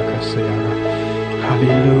沙达拉卡西亚拉。哈利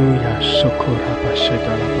路亚，索科拉巴沙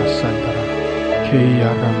达拉巴桑达拉，基亚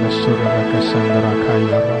拉马苏拉拉卡桑达拉卡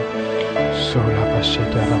亚拉。苏拉巴谢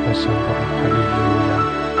达拉巴桑达拉，哈利路亚，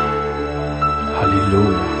哈利路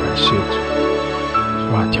亚，感谢主，主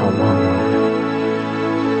啊，眺望我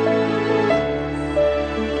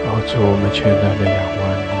们，主，我们全然的仰望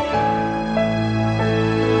你，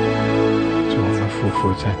主，我们匍匐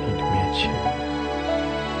在你的面前，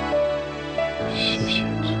谢谢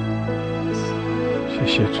主，谢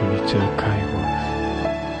谢主，你遮盖我们，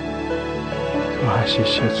主啊，谢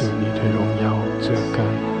谢主，你的荣耀遮盖。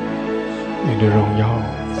你的荣耀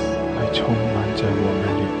来充满在我们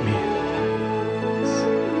里面，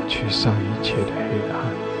驱散一切的黑暗，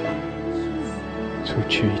除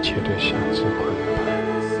去一切的辖制捆绑，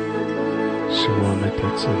使我们的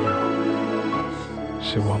自由，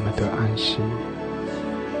使我们的安息，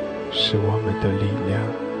使我们的力量，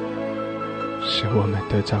使我们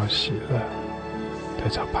得着喜乐，得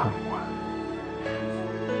着盼望。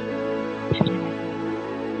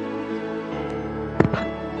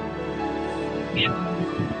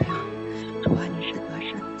主啊，你是得胜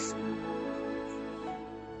的神，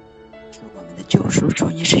是我们的救赎主，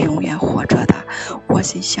你是永远活着的。我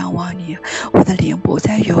心向往你，我的灵不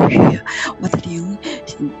再犹豫，我的灵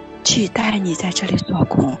期待你在这里做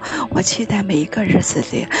工，我期待每一个日子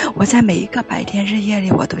里，我在每一个白天日夜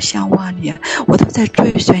里，我都向往你，我都在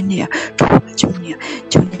追随你。主啊，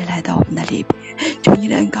求你来到我们的里边，求你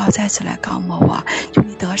的恩膏再次来高摩我，求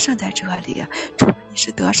你得胜在这里。主啊，你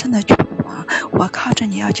是得胜的君王，我靠着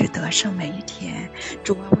你要去得胜每一天。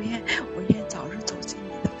主啊，我愿早日走进你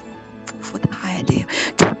的丰富的爱里。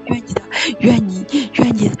主，愿你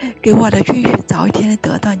给我的允许早一天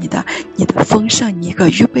得到你的丰盛，你一个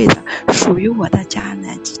预备的属于我的迦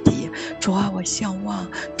南之地。主啊，我向往，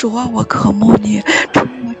主啊，我渴慕你，主啊，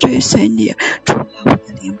我追随你，主啊，我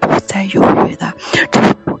的灵不再犹豫的，主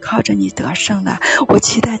啊，我靠着你得胜了，我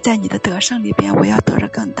期待在你的得胜里边，我要得着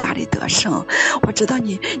更大的得胜。我知道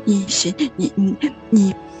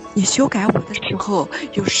你修改我的时候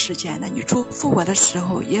有时间的，你祝福我的时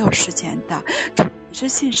候也有时间的。主，你是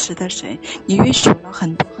信实的神，你允许了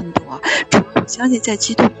很多很多。主，我相信在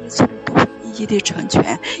基督耶稣里都会一一的成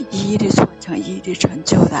全，一一的做成，一一的成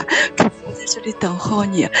就的。主，我在这里等候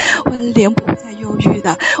你，我的灵不再忧郁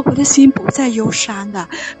的，我的心不再忧伤的。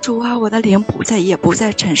主啊，我的灵也不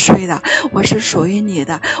再沉睡的，我是属于你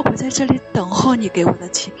的。我在这里等候你给我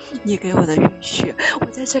的允许，我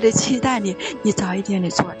在这里期待你早一点的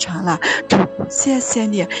做成了。主，谢谢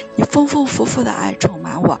你丰丰富富的爱充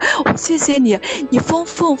满我，我谢谢你丰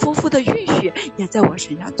丰富富的允许也在我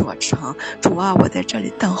身上做成。主啊，我在这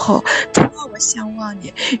里等候，主啊，我向望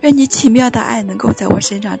你，愿你奇妙的爱能够在我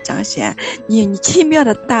身上彰显，你奇妙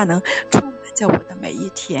的大能充满在我的每一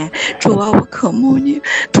天。主啊，我渴慕你，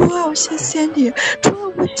主啊，我谢谢你，主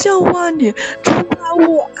啊，我向往你，主啊，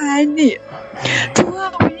我爱你，主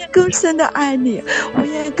啊，我愿更深的爱你，我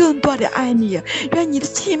愿更多的爱你。愿你的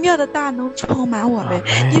奇妙的大能充满我们，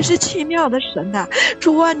你是奇妙的神的。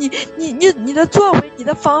主啊，你的作为，你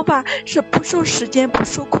的方法是不受时间不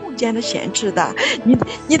受空间的限制的，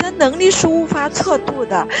你的能力是无法测度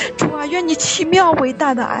的。主啊，愿你奇妙伟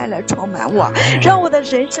大的爱来充满我，让我的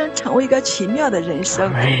人生成为一个奇妙的人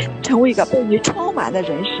生，成为一个被你充满的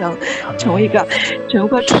人生，成为一个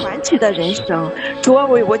传奇的人生。主啊，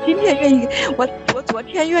我今天愿意，我昨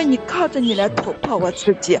天愿意靠着你来突破我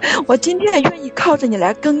自己，我今天愿意靠着你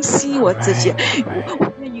来更新我自己，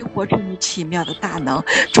我愿意活出你奇妙的大能。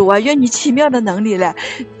主啊，愿你奇妙的能力来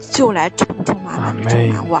充满满充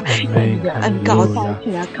满我，让你的恩膏再起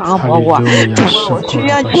来高摩我。主啊，我需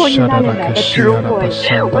要从你那里来的智慧，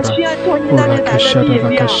我需要从你那里来的力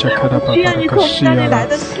量，我需要你从你那里来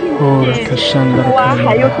的信心。主啊，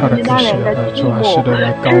还有从你那里来的寂寞、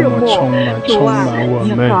日暮。主啊，你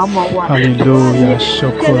要高摩我。哈利路亚，现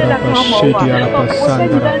在的高摩我，我在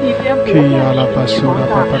你的里边不会失望的。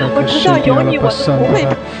我知道有你，我是不会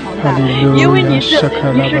彷徨的，因为你是智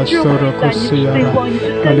慧的，你是真光，你是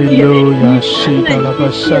真理，你是那一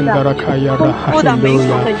切的丰富的、美好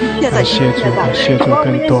的一切的一切的。我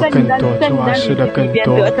们在你的圣诞里边得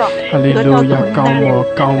到从你那里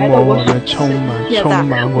高摩我们充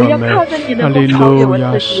满我要靠着你能够超越我自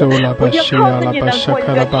己，我要靠着你能过一个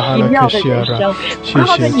奇妙的人生，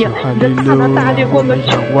靠着你能看到大地过个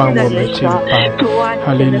生命的人生。主啊，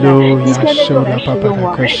你现在就来使用我，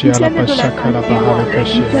你现在就来更新我，你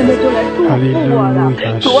现在就来祝福我了。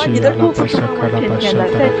主啊，你的祝福是不会天天的，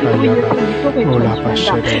在基督耶稣你就会常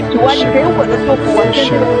常的。主啊，你给我的祝福，我真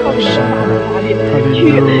的靠着你的大能去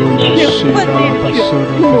奋力去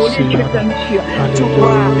努力去争取。主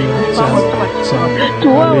啊，你帮我做主。主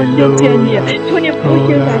啊，我谢谢你，求你复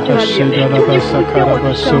兴在这里，求你复兴我的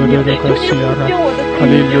生命，求你复兴我的心灵，我的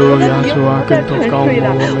灵不再沉睡了，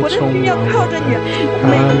我的心要靠着你，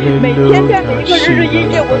每天在每一个日夜，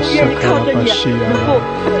我都愿意靠着你，能够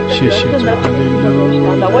得胜的胜利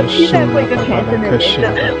的。我期待过一个全新的人生，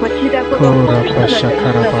我期待过一个丰盛的人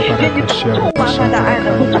生，愿你充满满的爱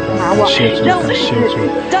能够充满我，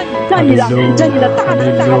让你的大能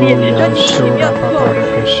大力，让你奇妙的作为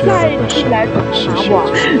再次来充满我。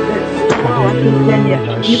我谢谢你，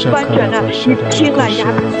你翻转了，你听了亚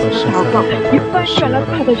当的祷告，你翻转了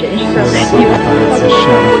他的人生，你翻转了他的生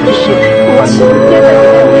活。我是现在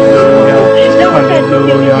让我再次经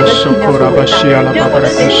历你的奇妙的作为，让我的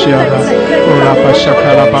人生再次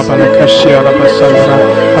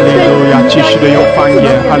哈利路亚，继续的用方言，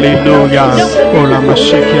哈利路亚，哦拉玛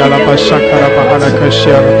西基阿拉巴萨卡拉巴哈拉克西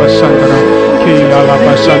阿拉巴桑德拉，基阿拉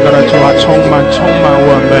巴桑德拉，主啊，充满我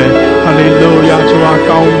们，哈利路亚，主啊，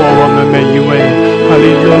高摩我们每一位，哈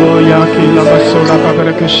利路亚，基拉巴苏拉巴哈拉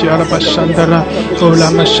克西阿拉巴桑德拉，哦拉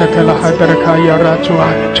玛沙卡拉哈德拉卡亚拉，主啊，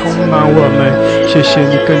充满我们，谢谢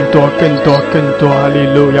你更多，哈利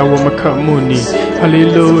路亚，我们渴慕你，哈利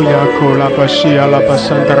路亚，库拉巴西阿拉巴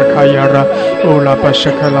桑德拉卡亚拉，哦拉巴沙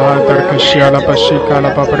卡拉哈德拉克西阿拉巴西卡拉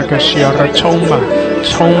巴巴拉克西阿拉，充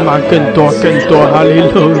满更多，哈利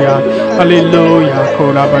路亚，哈利路亚，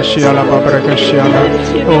库拉巴西阿拉巴巴拉克西阿拉，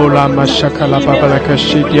哦拉玛沙卡拉巴巴拉克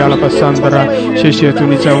西迪阿拉巴桑德拉，谢谢主，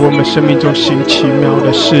你在我们生命中行奇妙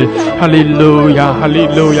的事，哈利路亚，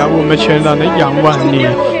我们全然的仰望你，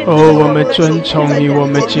哦，我们尊崇你，我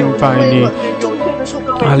们敬拜你。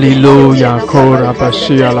哈利路亚，库拉巴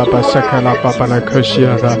西阿拉巴萨卡拉巴巴拉克西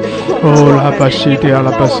阿拉，哦拉巴西迪阿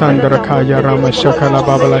拉巴桑德拉卡亚拉玛沙卡拉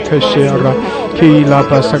巴巴拉克西阿拉，基拉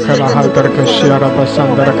巴萨卡拉哈德拉克西阿拉巴桑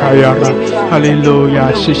德拉卡亚拉，哈利路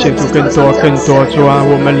亚，谢谢主，更多，主啊，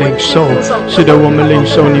我们领受，是的，我们领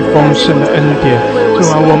受你丰盛的恩典，主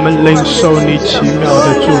啊，我们领受你奇妙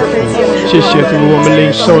的祝福。谢谢主，我们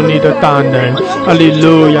领受你的大能，哈利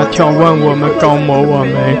路亚，眺望我们，高摩我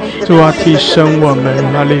们，主啊，提升我们，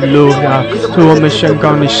哈利路亚，主，我们宣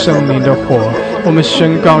告你圣灵的火，我们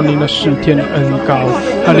宣告你那10天的恩膏，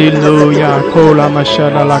哈利路亚，库拉玛夏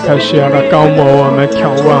拉拉卡西亚拉，高摩我们，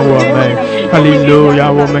眺望我们，哈利路亚，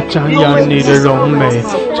我们瞻仰你的荣美，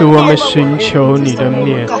主，我们寻求你的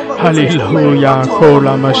面，哈利路亚，库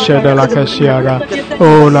拉玛夏拉卡西亚拉，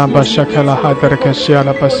哦拉巴沙卡拉哈德拉卡西亚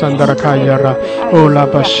拉巴桑德拉卡亚拉，哦拉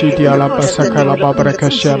巴西迪阿拉巴萨卡拉巴巴拉卡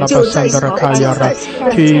西亚拉巴桑德拉卡亚拉，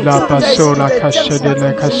基拉巴索拉卡西德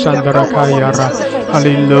拉卡桑德拉卡亚拉，哈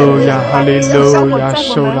利路亚，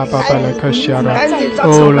索拉巴巴拉卡西亚拉，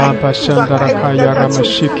哦拉巴桑德拉卡亚拉，玛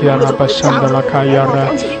西基亚拉巴桑德拉卡亚拉，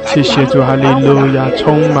谢谢主，哈利路亚，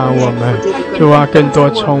充满我们，主啊，更多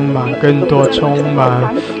充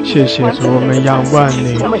满，谢谢主，我们仰望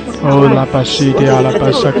你，哦拉巴西迪阿拉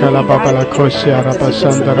巴萨卡拉巴巴拉卡西亚拉巴桑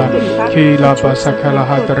德拉，基拉巴萨卡拉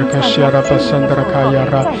哈德拉卡西亚拉巴桑德拉卡亚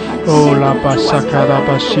拉，哦拉巴萨卡拉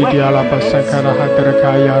巴西迪阿拉巴萨卡拉哈德拉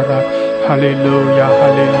卡亚拉，哈利路亚，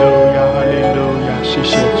谢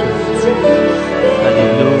谢主，哈利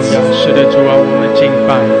路亚，是的主啊，我们敬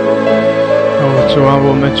拜，哦主啊，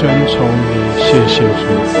我们尊崇你，谢谢主，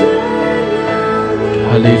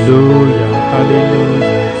哈利路亚，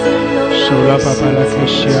苏拉巴巴拉克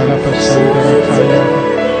西亚拉巴桑德拉卡亚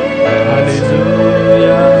拉，哈利路亚，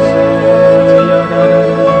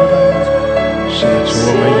是的主，我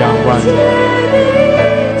们仰望你，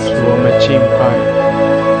主，我们敬拜，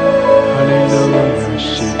哈利路亚，西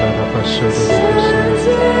达拉巴苏德拉巴桑，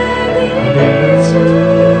哈利路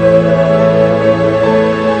亚。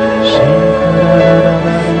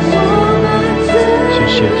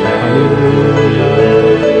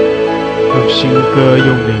歌，用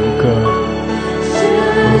灵歌。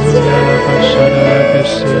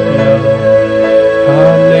哈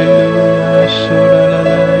利路亚，苏啦啦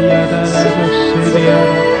啦呀啦啦个西里亚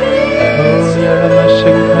啦，哦呀啦嘛圣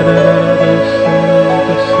卡啦啦啦个苏啦个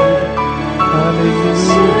西，哈利路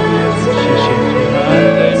亚，谢谢主，哈利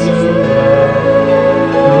路亚，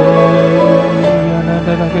哦呀啦啦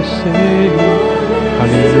啦个西，哈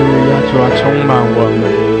利路亚，主啊充满我们，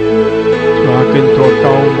主啊更多高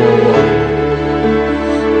摩我们，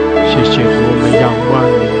谢谢主，我们仰望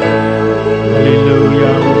你。哈利路亚，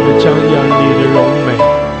我们张扬你的荣美，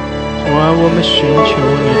主啊，我们寻求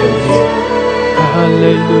你的面。哈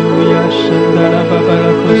利路亚，圣达拉巴巴拉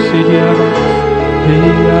和西利亚拉，嘿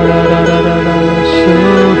呀啦啦啦啦啦啦，所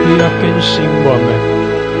以要更新我们，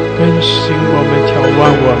更新我们，眺望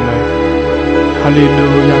我们。哈利路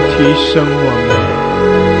亚，提升我们。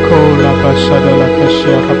扣拉巴沙达拉卡西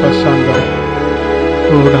亚拉巴桑达，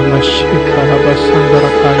哦拉玛西卡拉巴桑达拉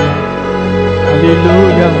卡亚，哈利路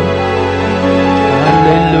亚。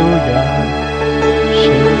Hallelujah,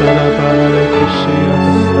 Shindara Bala Kishya,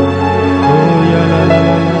 Oh ya la la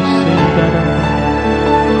la la, Shindara,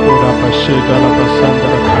 Kura Bashidara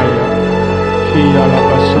Basandara Kaya, Kiya la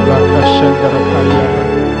Basula Kashandara Kaya,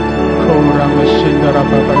 Kura Mashindara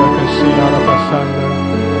Bala Kishya la Basandara,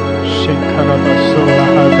 Shikara Basula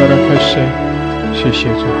Hadara Kashe, 谢谢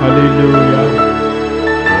主，哈利路亚，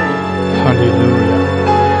哈利路亚。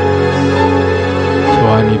主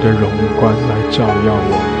啊，你的荣光来照耀我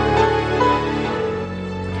们。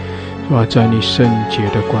主啊，在你圣洁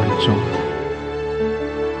的光中，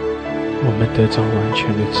我们得着完全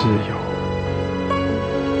的自由。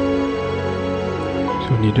主，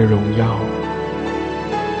你的荣耀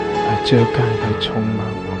来遮盖，来充满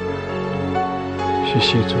我们。谢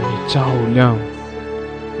谢主，你照亮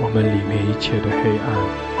我们里面一切的黑暗，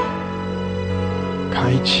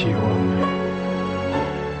开启我们。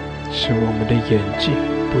使我们的眼睛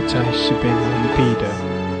不再是被蒙蔽的，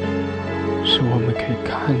使我们可以看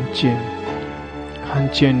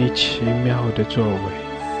见你奇妙的作为，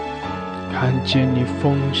看见你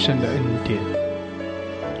丰盛的恩典，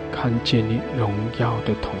看见你荣耀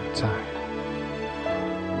的同在。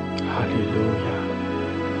哈利路亚，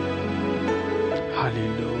哈利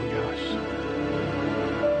路亚，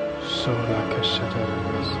受拉克沙达拉克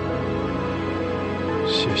斯，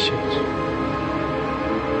谢谢主。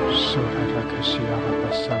Surah Kasiyala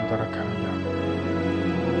Basandara Kaya,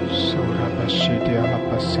 Surah Bashidiala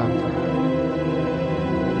Basandara.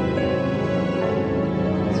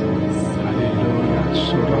 Hallelujah,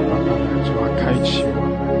 Surah Baba， 主啊，开启我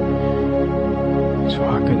们，主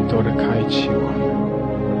啊，更多的开启我们，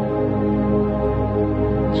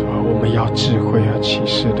主啊，我们要智慧和启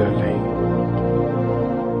示的灵，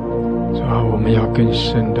主啊，我们要更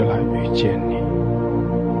深的来遇见你。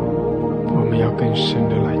我们要更深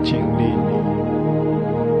的来经历你，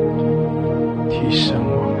提升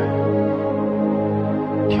我们，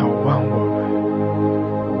眺望我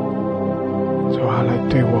们，主啊，来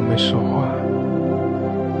对我们说话。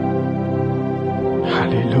哈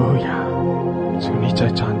利路亚，主你在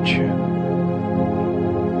掌权。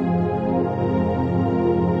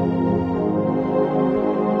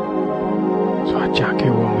主啊，加给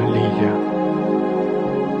我们力量，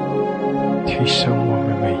提升我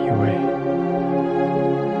们每一位。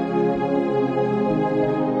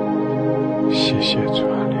谢谢主，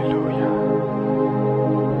哈利路亚，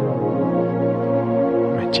我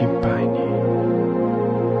们敬拜你，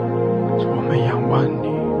我们仰望你，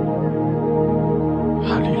哈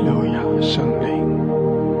利路亚，圣灵，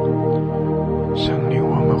圣灵，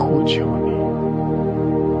我们呼求你，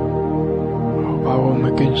把我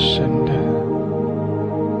们更深的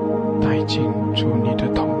带进主你的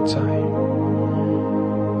同在，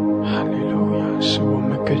哈利路亚，使我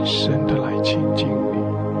们更深的来亲近你，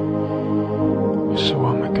使我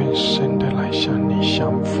们更深的来向你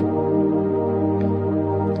相符，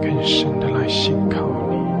更深的来信靠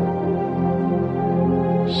你。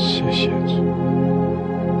谢谢主，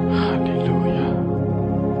哈利路亚，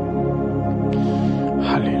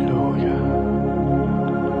哈利路亚。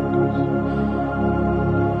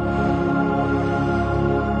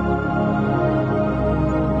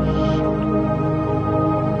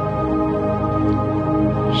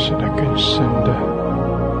是的，更深的。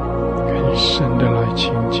更深的来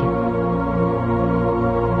亲近，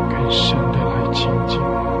更深的来亲近，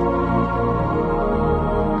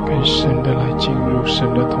更深的来进入神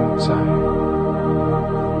的同在。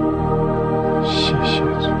谢谢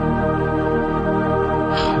主，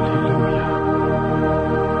哈利路亚，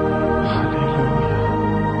哈利路亚。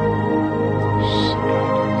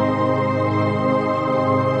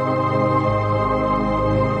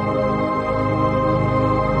哈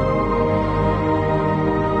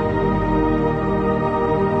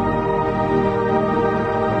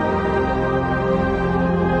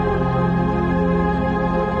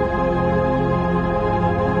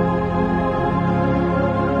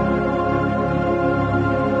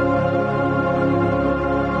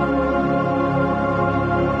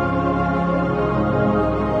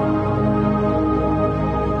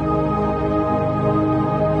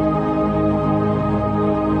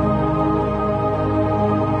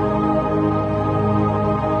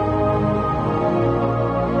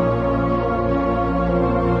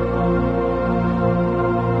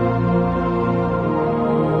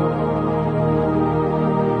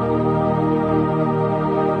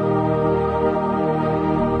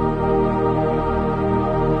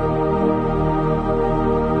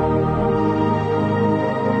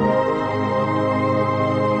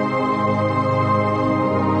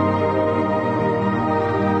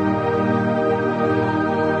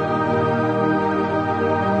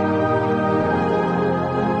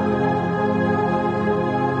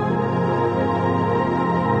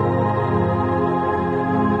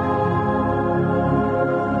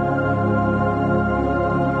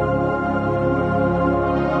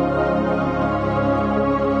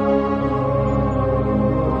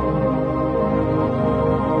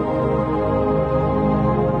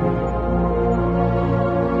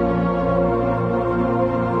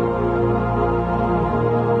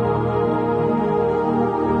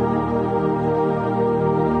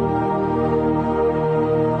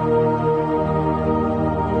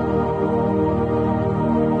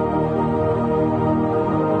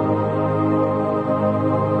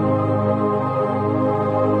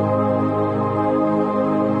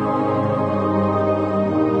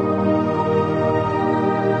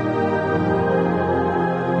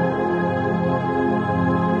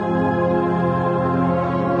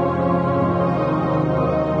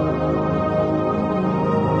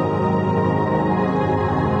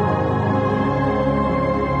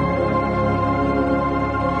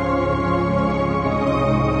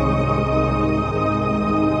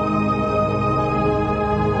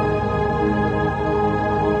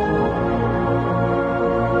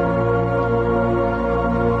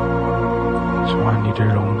你的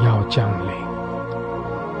荣耀降临。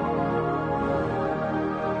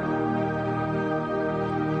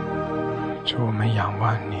主，我们仰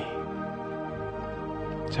望你，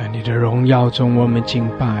在你的荣耀中我们敬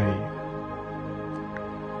拜。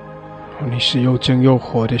你是又真又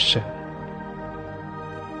活的神，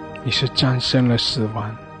你是战胜了死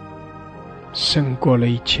亡，胜过了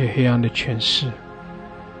一切黑暗的权势，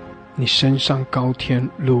你升上高天，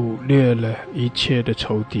掳掠了一切的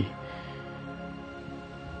仇敌，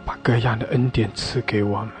把各样的恩典赐给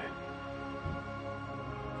我们。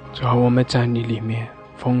主啊，我们在你里面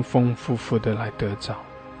丰丰富富的来得着。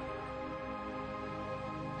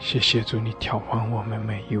谢谢主，你调换我们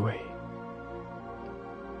每一位，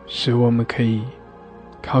使我们可以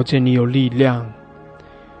靠着你有力量，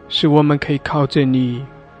使我们可以靠着你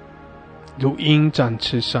如鹰展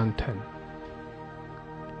翅上腾。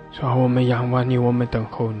主啊，我们仰望你，我们等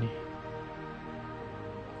候你，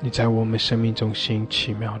你在我们生命中行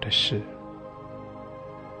奇妙的事，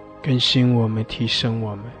更新我们，提升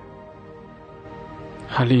我们。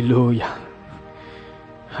哈利路亚，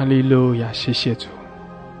哈利路亚，谢谢主。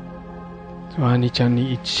主啊，你将你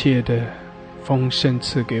一切的丰盛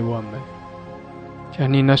赐给我们，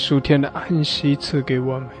将你那数天的安息赐给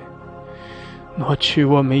我们，挪去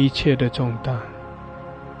我们一切的重担，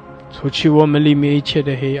除去我们里面一切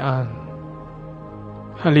的黑暗。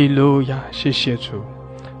哈利路亚，谢谢主。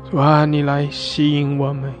主啊，你来吸引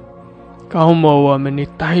我们，高摩我们，你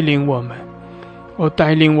带领我们，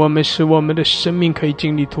带领我们，使我们的生命可以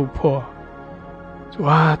经历突破。主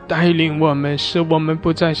啊，带领我们，使我们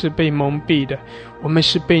不再是被蒙蔽的，我们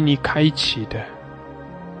是被你开启的。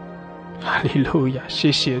哈利路亚，谢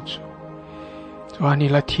谢主。主啊，你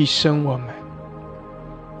来提升我们，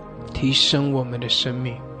提升我们的生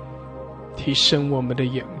命，提升我们的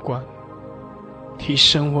眼光，提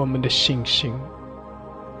升我们的信心。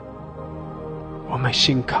我们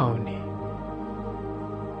信靠你。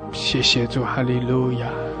谢谢主，哈利路亚，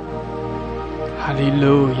哈利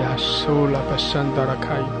路亚，苏拉巴山达拉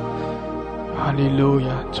开，哈利路亚，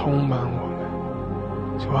充满我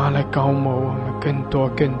们。主啊，来高摩我们更多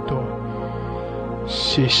更多。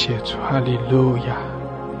谢谢主，哈利路亚，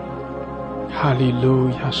哈利路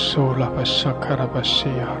亚，苏拉巴山卡拉巴西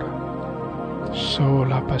亚拉，苏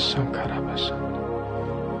拉巴山卡拉巴山。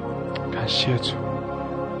感谢主，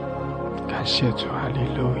感谢主，哈利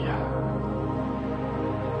路亚。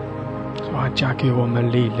主啊，加给我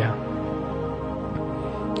们力量，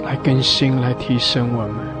来更新，来提升我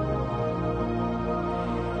们。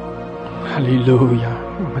哈利路亚，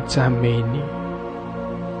我们赞美你，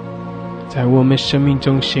在我们生命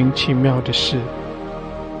中行奇妙的事。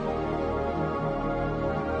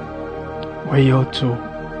唯有主，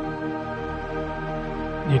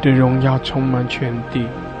你的荣耀充满全地。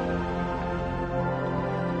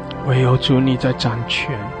唯有主，你在掌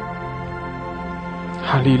权。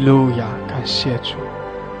哈利路亚，感谢主，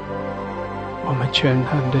我们全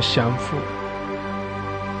然的降服。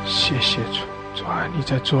谢谢主，主啊，你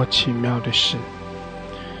在做奇妙的事，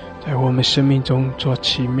在我们生命中做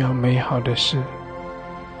奇妙美好的事。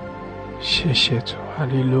谢谢主，哈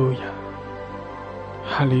利路亚，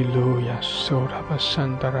哈利路亚，苏拉巴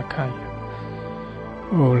山达拉卡亚，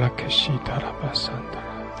欧拉克西达拉巴山达拉。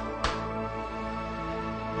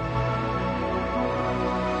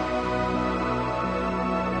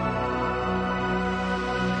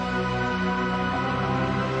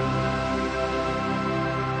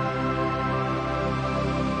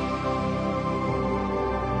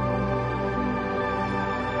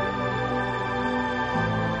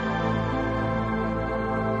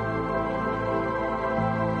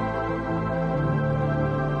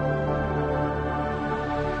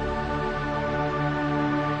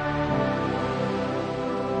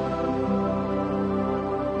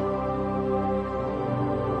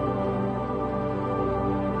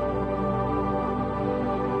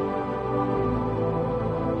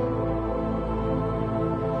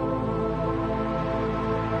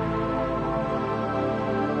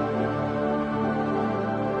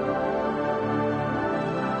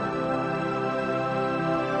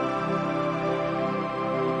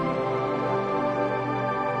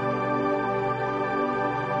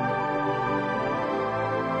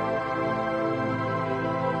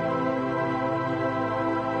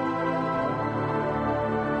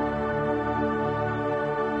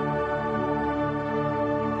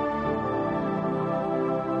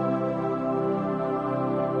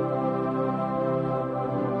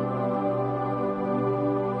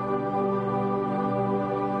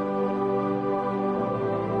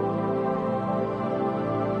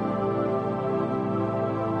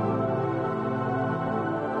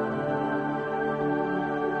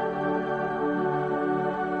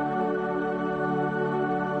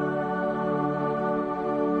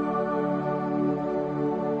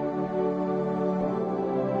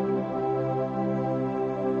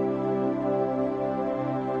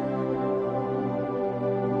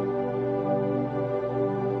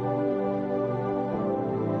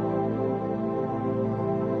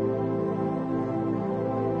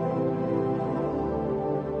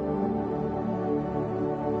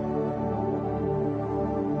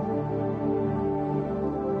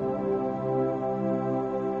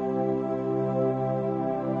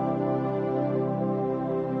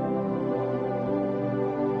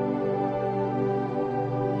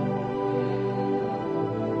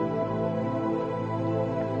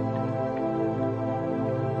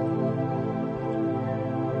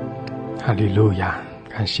哈利路亚，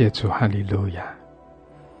感谢主，哈利路亚。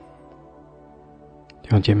弟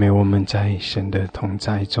兄姐妹，我们在神的同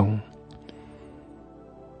在中，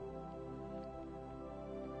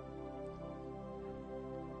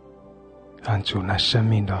让主那生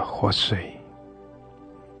命的活水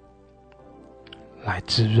来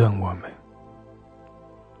滋润我们，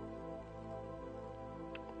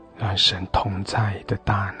让神同在的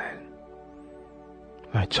大能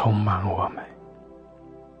来充满我们。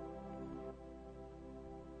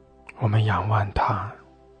我们仰望他，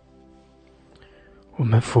我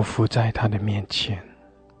们匍匐在他的面前，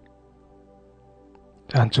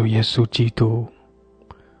让主耶稣基督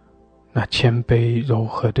那谦卑柔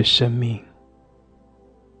和的生命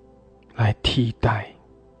来替代，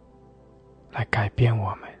来改变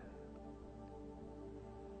我们。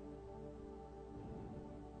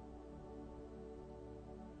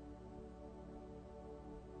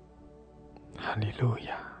哈利路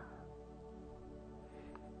亚！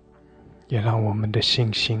也让我们的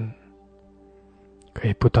信心可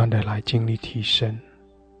以不断地来经历提升，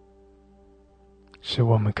使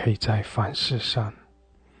我们可以在凡事上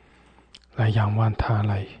来仰望他，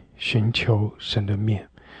来寻求神的面，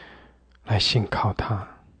来信靠他。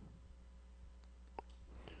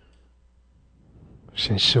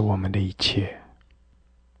神是我们的一切，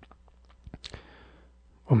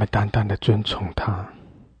我们单单的尊崇他，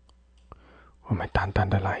我们单单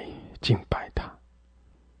的来敬拜他。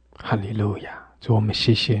哈利路亚！主，我们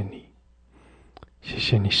谢谢你，谢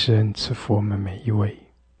谢你施恩赐福我们每一位。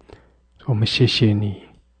主，我们谢谢你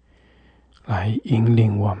来引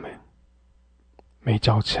领我们，每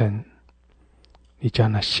早晨你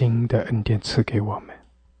将那新的恩典赐给我们，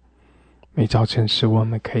每早晨使我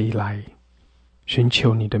们可以来寻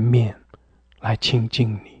求你的面，来亲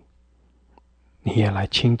近你，你也来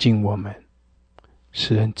亲近我们，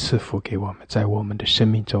施恩赐福给我们，在我们的生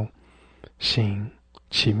命中行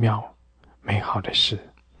奇妙美好的事。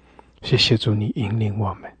谢谢主，你引领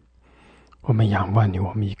我们，我们仰望你，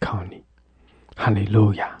我们依靠你。哈利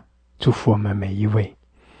路亚！祝福我们每一位，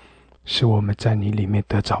使我们在你里面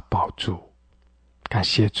得着宝珠。感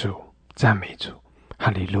谢主，赞美主，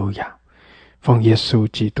哈利路亚！奉耶稣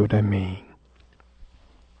基督的名，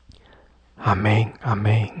阿们，阿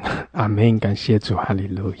们，阿们！感谢主，哈利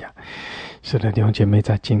路亚！是的，弟兄姐妹，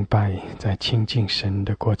在敬拜在亲近神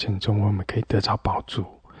的过程中，我们可以得着宝珠，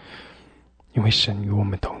因为神与我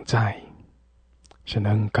们同在，神的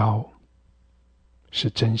恩膏是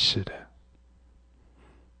真实的。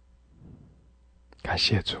感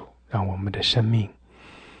谢主，让我们的生命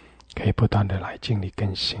可以不断的来经历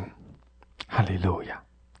更新。哈利路亚！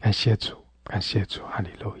感谢主，感谢主，哈利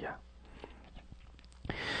路亚！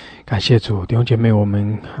感谢主，弟兄姐妹，我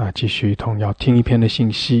们继续同要听一篇的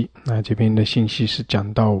信息。那这篇的信息是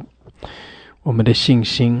讲到我们的信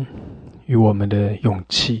心与我们的勇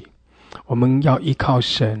气。我们要依靠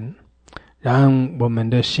神，让我们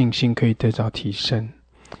的信心可以得到提升，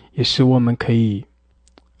也使我们可以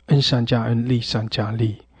恩上加恩，利上加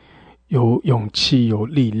利，有勇气有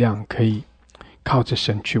力量，可以靠着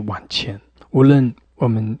神去往前。无论我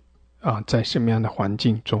们在什么样的环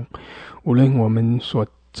境中，无论我们所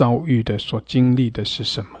遭遇的所经历的是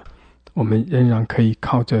什么，我们仍然可以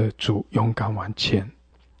靠着主勇敢往前。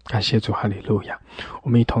感谢主，哈利路亚！我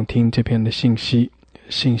们一同听这篇的信息，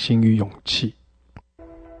信心与勇气。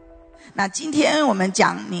那今天我们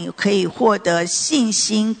讲你可以获得信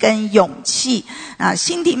心跟勇气。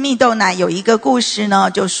新迪蜜豆奶有一个故事呢，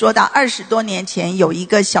就说到20多年前有一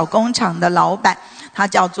个小工厂的老板，他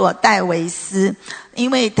叫做戴维斯，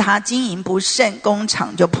因为他经营不慎，工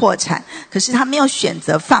厂就破产，可是他没有选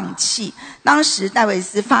择放弃。当时戴维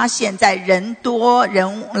斯发现在人多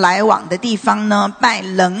人来往的地方呢，卖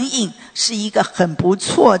冷饮是一个很不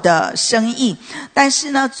错的生意，但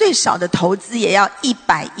是呢最少的投资也要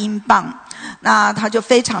100英镑。那他就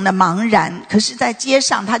非常的茫然，可是在街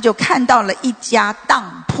上他就看到了一家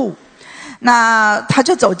当铺，那他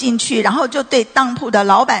就走进去，然后就对当铺的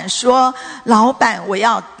老板说，老板，我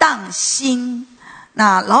要当心。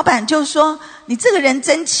那老板就说，你这个人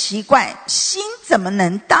真奇怪，心怎么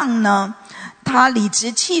能当呢？他理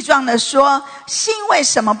直气壮地说，心为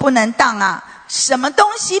什么不能当啊？什么东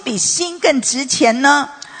西比心更值钱呢？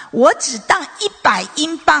我只当100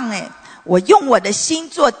英镑，我用我的心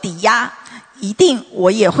做抵押，一定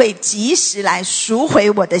我也会及时来赎回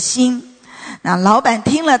我的心。那老板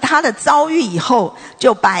听了他的遭遇以后，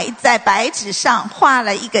就在白纸上画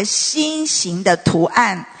了一个心形的图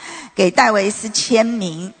案，给戴维斯签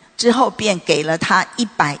名，之后便给了他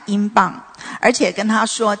100英镑，而且跟他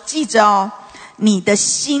说，记着哦，你的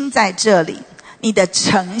心在这里，你的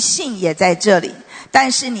诚信也在这里，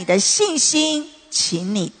但是你的信心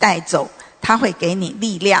请你带走，他会给你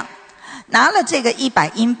力量。拿了这个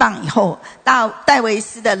100英镑以后，戴维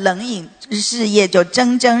斯的冷饮事业就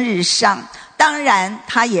蒸蒸日上。当然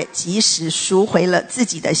他也及时赎回了自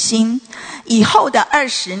己的心。以后的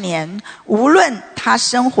20年，无论他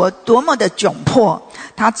生活多么的窘迫，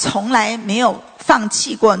他从来没有放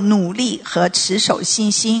弃过努力和持守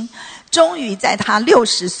信心。终于在他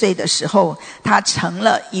60岁的时候，他成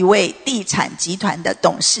了一位地产集团的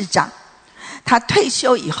董事长。他退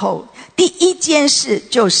休以后，第一件事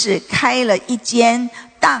就是开了一间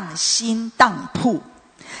当新当铺。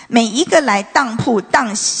每一个来当铺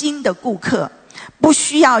当新的顾客，不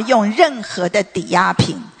需要用任何的抵押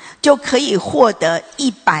品，就可以获得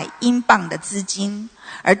100英镑的资金。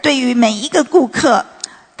而对于每一个顾客，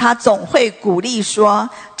他总会鼓励说，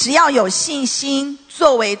只要有信心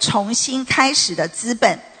作为重新开始的资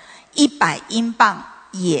本，100英镑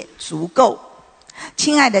也足够。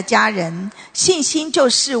亲爱的家人，信心就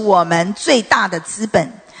是我们最大的资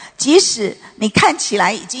本。即使你看起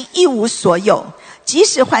来已经一无所有，即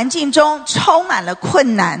使环境中充满了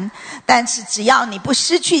困难，但是只要你不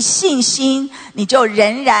失去信心，你就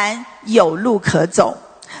仍然有路可走。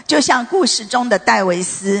就像故事中的戴维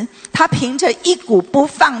斯，他凭着一股不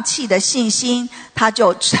放弃的信心，他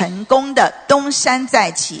就成功的东山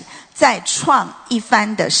再起，再创一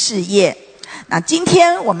番的事业。那今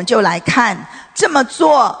天我们就来看，这么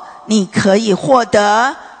做你可以获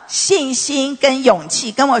得信心跟勇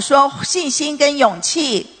气。跟我说，信心跟勇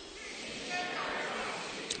气。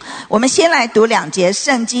我们先来读2节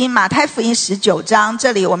圣经，马太福音19章，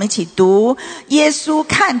这里我们一起读。耶稣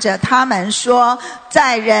看着他们说，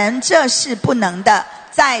在人这事不能的，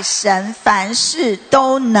在神凡事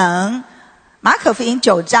都能。马可福音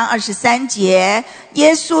9章23节，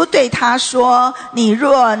耶稣对他说，你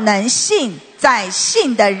若能信，在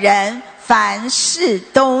信的人凡事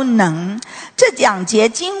都能。这2节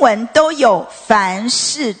经文都有凡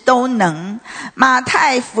事都能。马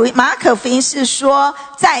可福音是说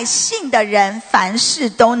在信的人凡事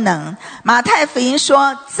都能，马太福音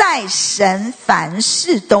说在神凡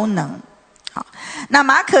事都能。好，那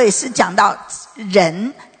马可也是讲到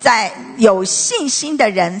人，在有信心的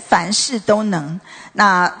人凡事都能。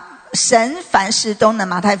那神凡事都能，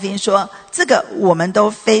马太福音说这个我们都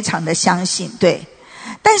非常的相信，对。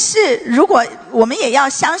但是如果我们也要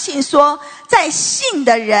相信说在信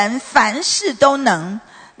的人凡事都能，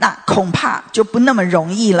那恐怕就不那么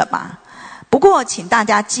容易了吧。不过请大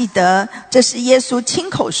家记得，这是耶稣亲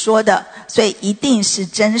口说的，所以一定是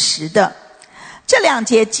真实的。这2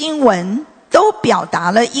节经文都表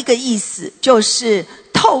达了一个意思，就是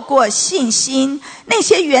透过信心，那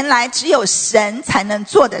些原来只有神才能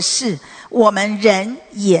做的事，我们人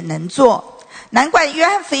也能做。难怪约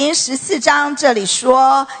翰福音14章这里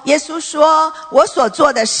说，耶稣说，我所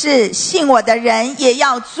做的事，信我的人也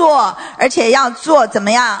要做，而且要做怎么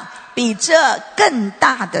样？比这更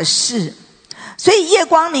大的事。所以叶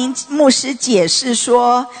光明牧师解释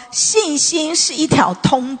说，信心是一条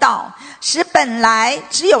通道，使本来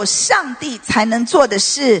只有上帝才能做的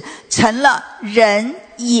事，成了人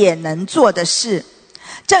也能做的事。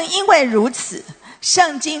正因为如此，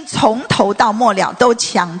圣经从头到末了都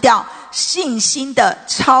强调信心的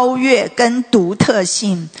超越跟独特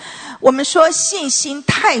性。我们说信心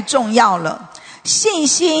太重要了，信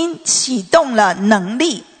心启动了能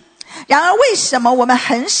力。然而为什么我们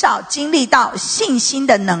很少经历到信心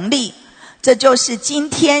的能力？这就是今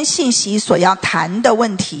天信息所要谈的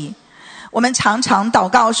问题。我们常常祷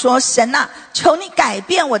告说，神啊，求你改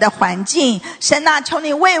变我的环境，神啊，求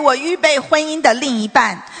你为我预备婚姻的另一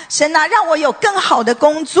半，神啊，让我有更好的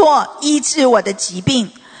工作，医治我的疾病。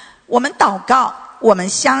我们祷告，我们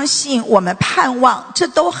相信，我们盼望，这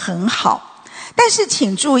都很好。但是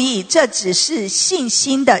请注意，这只是信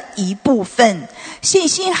心的一部分，信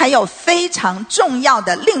心还有非常重要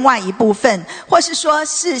的另外一部分，或是说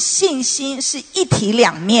是信心是一体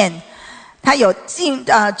两面，它有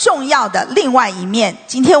重要的另外一面。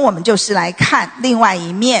今天我们就是来看另外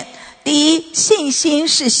一面。第一，信心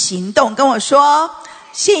是行动，跟我说，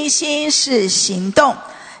信心是行动。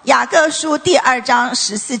雅各书第2章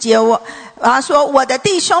14节，他说，我的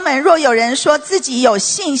弟兄们，若有人说自己有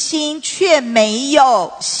信心却没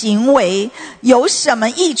有行为，有什么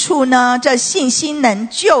益处呢？这信心能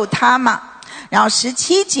救他吗？然后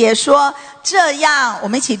17节说，这样我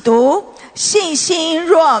们一起读，信心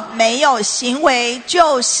若没有行为，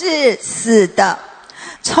就是死的。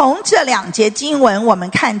从这2节经文我们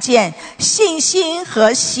看见，信心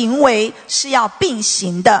和行为是要并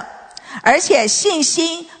行的，而且信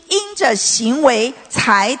心因着行为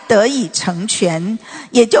才得以成全。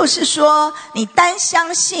也就是说，你单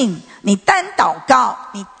相信，你单祷告，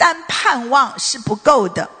你单盼望是不够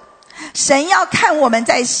的。神要看我们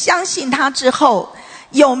在相信他之后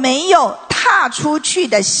有没有踏出去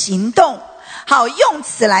的行动，好用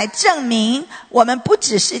此来证明我们不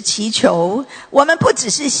只是祈求，我们不只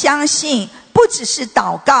是相信，不只是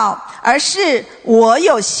祷告，而是我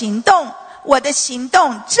有行动，我的行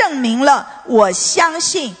动证明了我相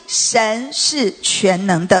信神是全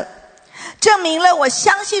能的，证明了我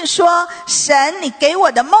相信说神你给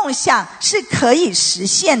我的梦想是可以实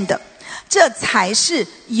现的，这才是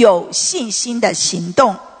有信心的行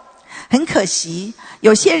动。很可惜，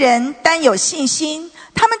有些人单有信心，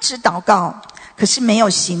他们只祷告，可是没有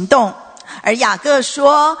行动。而雅各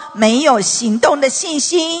说，没有行动的信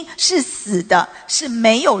心是死的，是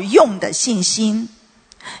没有用的信心。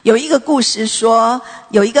有一个故事说，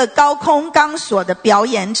有一个高空钢索的表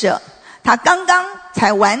演者，他刚刚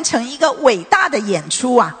才完成一个伟大的演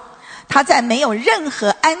出啊！他在没有任何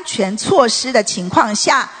安全措施的情况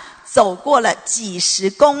下，走过了几十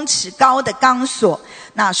公尺高的钢索，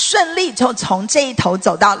那顺利就从这一头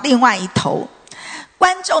走到另外一头。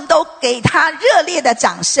观众都给他热烈的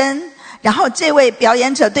掌声，然后这位表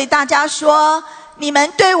演者对大家说，你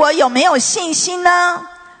们对我有没有信心呢？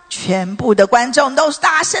全部的观众都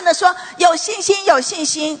大声地说，有信心，有信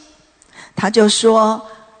心。他就说，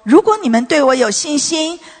如果你们对我有信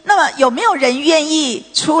心，那么有没有人愿意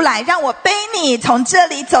出来让我背你从这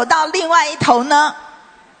里走到另外一头呢？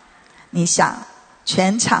你想，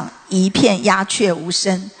全场一片鸦雀无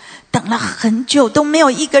声，等了很久都没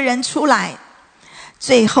有一个人出来。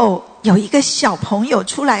最后有一个小朋友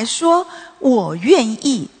出来说，我愿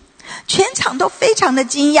意。全场都非常的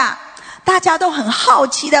惊讶，大家都很好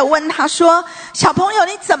奇的问他说，小朋友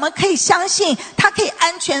你怎么可以相信他可以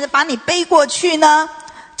安全的把你背过去呢？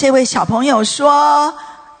这位小朋友说，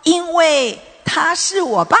因为他是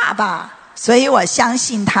我爸爸，所以我相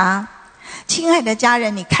信他。亲爱的家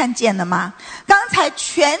人，你看见了吗？刚才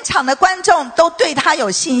全场的观众都对他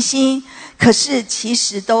有信心，可是其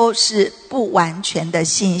实都是不完全的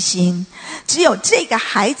信心。只有这个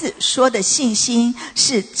孩子说的信心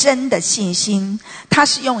是真的信心，他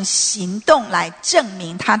是用行动来证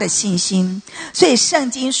明他的信心。所以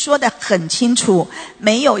圣经说得很清楚，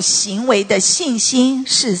没有行为的信心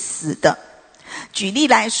是死的。举例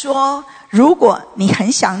来说，如果你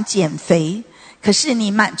很想减肥，可是你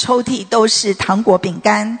满抽屉都是糖果饼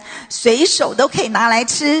干，随手都可以拿来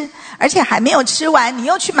吃，而且还没有吃完你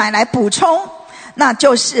又去买来补充，那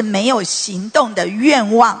就是没有行动的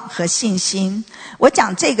愿望和信心。我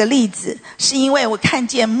讲这个例子是因为我看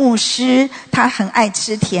见牧师他很爱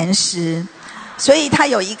吃甜食，所以他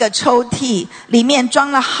有一个抽屉，里面装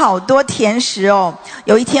了好多甜食哦。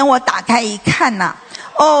有一天我打开一看呐，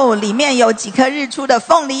里面有几颗日出的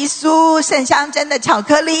凤梨酥，盛香珍的巧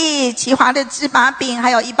克力，奇华的芝麻饼，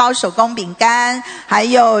还有一包手工饼干，还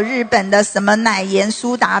有日本的什么奶盐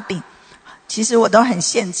苏打饼。其实我都很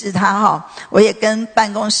限制他哈，我也跟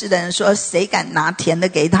办公室的人说，谁敢拿甜的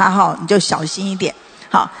给他哈，你就小心一点。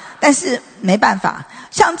好，但是没办法，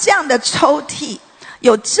像这样的抽屉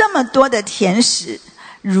有这么多的甜食，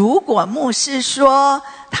如果牧师说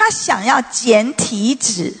他想要减体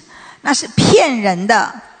脂，那是骗人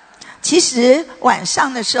的。其实晚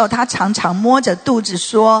上的时候，他常常摸着肚子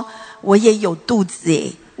说，我也有肚子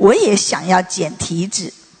耶，我也想要减体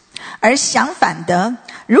脂。而相反的，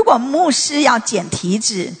如果牧师要减体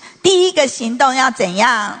脂，第一个行动要怎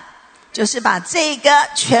样？就是把这个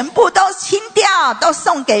全部都清掉，都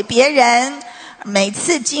送给别人。每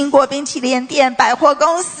次经过冰淇淋店、百货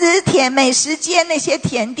公司、美食街，那些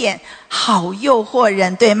甜点好诱惑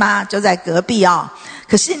人，对吗？就在隔壁哦。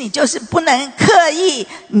可是你就是不能刻意，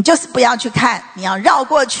你就是不要去看，你要绕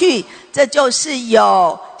过去，这就是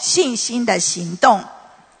有信心的行动。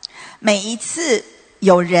每一次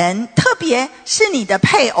有人，特别是你的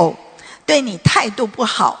配偶，对你态度不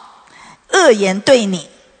好，恶言对你，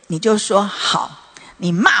你就说好，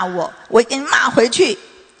你骂我，我给你骂回去，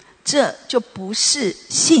这就不是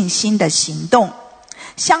信心的行动。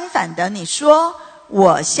相反的，你说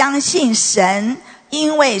我相信神，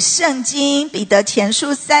因为圣经彼得前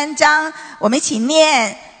书3章，我们一起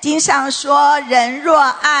念，经上说，人若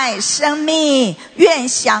爱生命，愿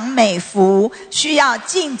享美福，需要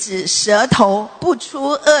禁止舌头不出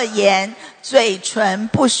恶言，嘴唇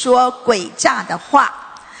不说诡诈的话。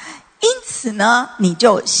因此呢，你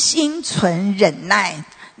就心存忍耐，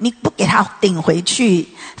你不给他顶回去，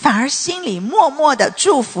反而心里默默的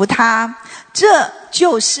祝福他，这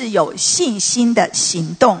就是有信心的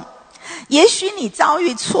行动。也许你遭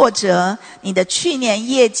遇挫折，你的去年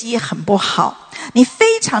业绩很不好，你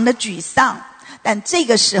非常的沮丧，但这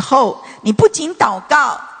个时候你不仅祷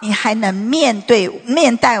告，你还能面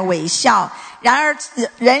带微笑，然而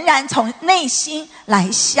仍然从内心来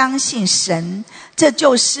相信神，这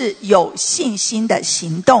就是有信心的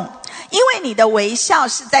行动。因为你的微笑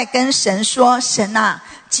是在跟神说，神啊，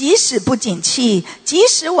即使不景气，即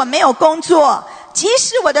使我没有工作，即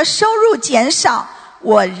使我的收入减少，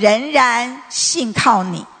我仍然信靠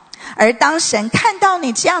你。而当神看到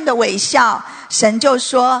你这样的微笑，神就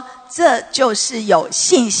说，这就是有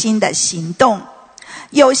信心的行动。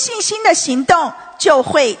有信心的行动就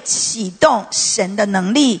会启动神的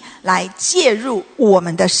能力来介入我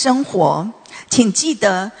们的生活。请记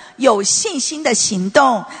得，有信心的行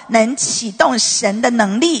动能启动神的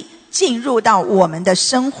能力进入到我们的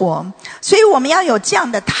生活。所以我们要有这样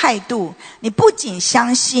的态度，你不仅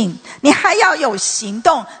相信，你还要有行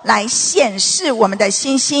动来显示我们的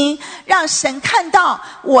信心，让神看到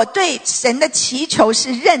我对神的祈求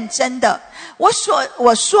是认真的，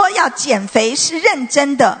我说要减肥是认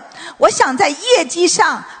真的，我想在业绩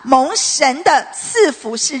上蒙神的赐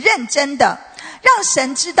福是认真的，让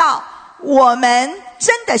神知道我们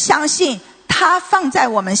真的相信他放在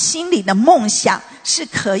我们心里的梦想是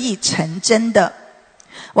可以成真的。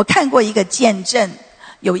我看过一个见证，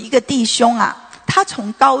有一个弟兄啊，他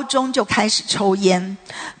从高中就开始抽烟，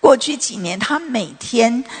过去几年他每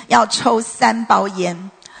天要抽3包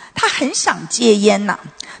烟，他很想戒烟啊，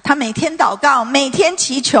他每天祷告，每天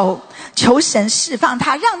祈求，求神释放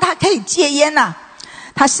他，让他可以戒烟啊。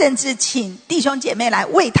他甚至请弟兄姐妹来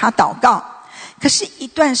为他祷告。可是一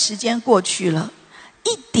段时间过去了，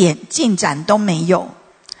一点进展都没有。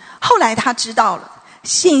后来他知道了，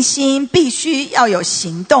信心必须要有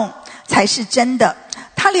行动才是真的。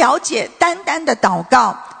他了解单单的祷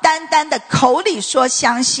告，单单的口里说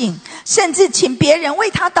相信，甚至请别人为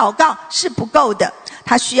他祷告是不够的，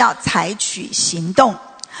他需要采取行动。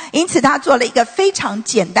因此他做了一个非常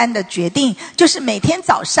简单的决定，就是每天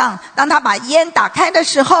早上当他把烟打开的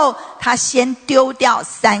时候，他先丢掉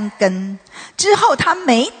3根，之后他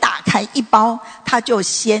每打开1包，他就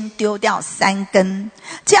先丢掉3根。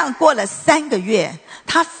这样过了3个月，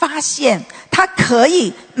他发现他可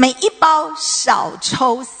以每1包少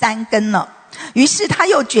抽3根了。于是他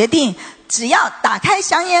又决定，只要打开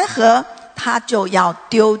香烟盒，他就要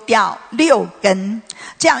丢掉6根。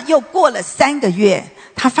这样又过了3个月，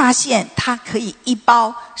他发现他可以1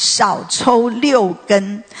包少抽6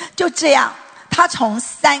根。就这样，他从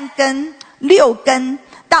3根、6根，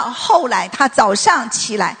到后来他早上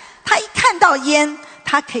起来，他一看到烟，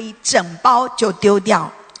他可以整包就丢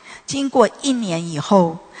掉。经过1年以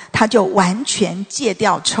后，他就完全戒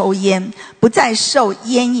掉抽烟，不再受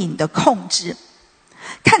烟瘾的控制。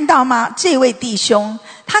看到吗？这位弟兄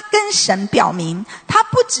他跟神表明，他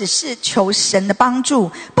不只是求神的帮助，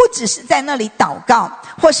不只是在那里祷告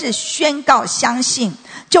或是宣告相信，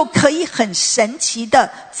就可以很神奇的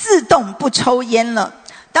自动不抽烟了。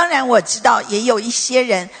当然我知道也有一些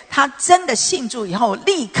人，他真的信主以后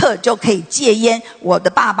立刻就可以戒烟，我的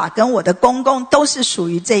爸爸跟我的公公都是属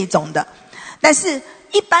于这一种的。但是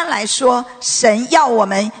一般来说，神要我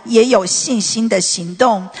们也有信心的行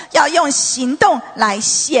动，要用行动来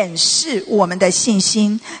显示我们的信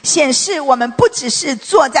心，显示我们不只是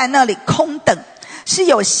坐在那里空等，是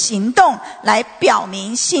有行动来表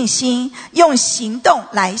明信心，用行动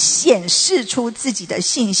来显示出自己的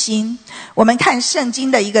信心。我们看圣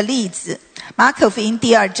经的一个例子，马可福音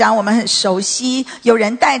第2章，我们很熟悉，有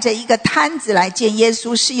人带着一个摊子来见耶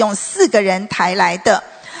稣，是用4个人抬来的。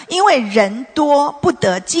因为人多不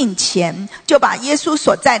得进前，就把耶稣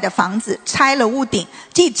所在的房子拆了屋顶，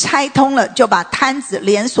既拆通了，就把摊子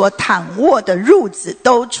连所躺卧的褥子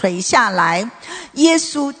都垂下来。耶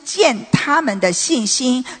稣见他们的信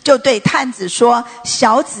心，就对摊子说，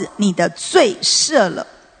小子，你的罪赦了。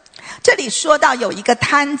这里说到有一个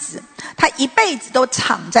摊子，他一辈子都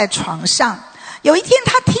躺在床上。有一天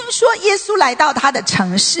他听说耶稣来到他的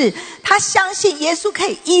城市，他相信耶稣可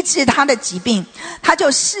以医治他的疾病，他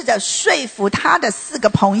就试着说服他的4个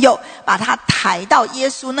朋友把他抬到耶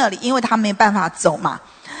稣那里，因为他没办法走嘛。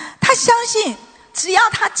他相信只要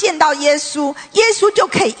他见到耶稣，耶稣就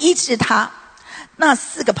可以医治他。那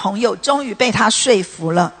4个朋友终于被他说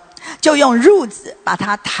服了，就用褥子把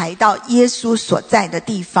他抬到耶稣所在的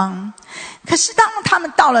地方。可是当他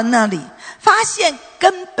们到了那里，发现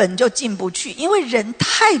根本就进不去，因为人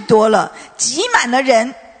太多了，挤满了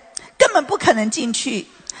人，根本不可能进去。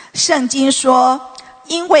圣经说，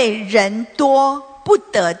因为人多不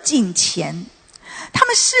得进前。他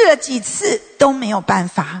们试了几次都没有办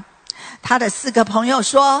法。他的4个朋友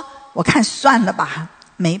说，我看算了吧，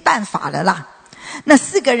没办法了啦。那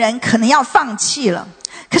4个人可能要放弃了，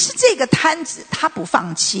可是这个摊子他不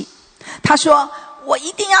放弃，他说，我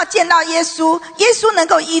一定要见到耶稣，耶稣能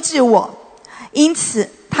够医治我。因此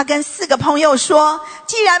他他跟4个朋友说，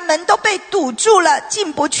既然门都被堵住了，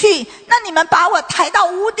进不去，那你们把我抬到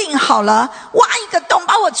屋顶好了，挖一个洞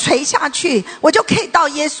把我垂下去，我就可以到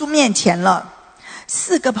耶稣面前了。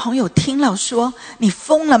4个朋友听了说，你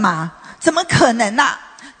疯了吗？怎么可能啊？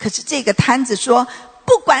可是这个摊子说，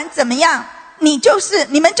不管怎么样，你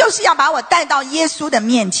们就是要把我带到耶稣的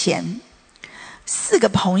面前。4个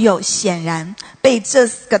朋友显然被这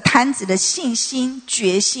个摊子的信心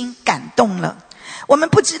决心感动了。我们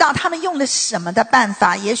不知道他们用了什么的办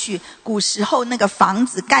法，也许古时候那个房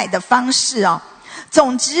子盖的方式哦。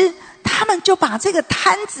总之他们就把这个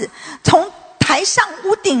摊子从抬上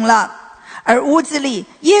屋顶了，而屋子里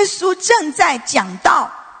耶稣正在讲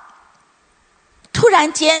道。突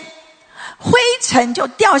然间灰尘就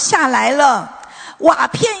掉下来了，瓦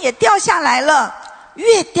片也掉下来了，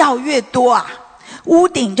越掉越多啊！屋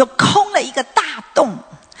顶就空了一个大洞，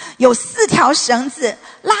有4条绳子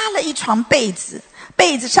拉了一床被子，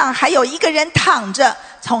被子上还有一个人躺着，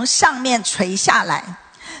从上面垂下来。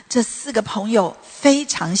这4个朋友非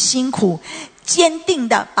常辛苦，坚定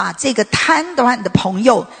地把这个瘫痪的朋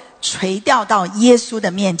友垂吊到耶稣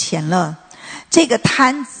的面前了。这个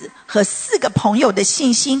摊子和4个朋友的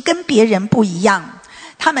信心跟别人不一样，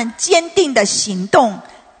他们坚定的行动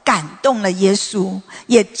感动了耶稣，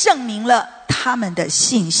也证明了他们的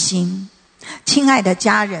信心。亲爱的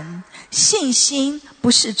家人，信心不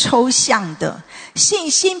是抽象的，信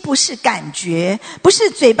心不是感觉，不是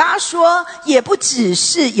嘴巴说，也不只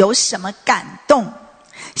是有什么感动。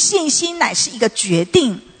信心乃是一个决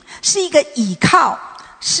定，是一个倚靠，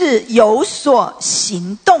是有所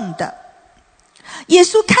行动的。耶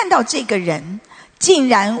稣看到这个人竟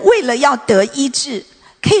然为了要得医治，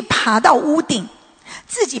可以爬到屋顶，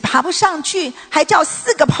自己爬不上去，还叫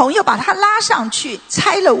4个朋友把他拉上去，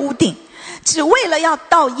拆了屋顶，只为了要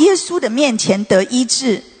到耶稣的面前得医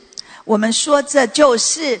治。我们说这就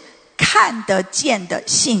是看得见的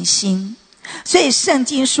信心。所以圣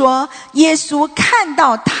经说，耶稣看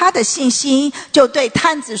到他的信心，就对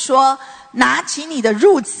摊子说，拿起你的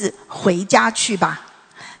褥子回家去吧。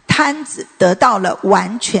摊子得到了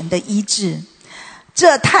完全的医治。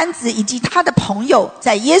这摊子以及他的朋友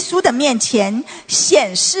在耶稣的面前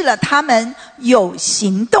显示了他们有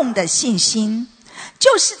行动的信心，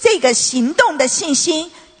就是这个行动的信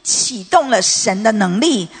心启动了神的能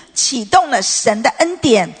力，启动了神的恩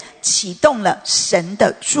典，启动了神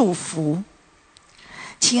的祝福。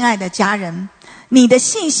亲爱的家人，你的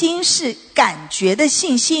信心是感觉的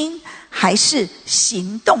信心，还是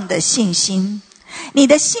行动的信心？你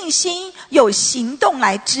的信心有行动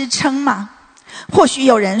来支撑吗？或许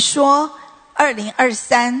有人说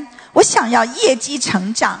，2023我想要业绩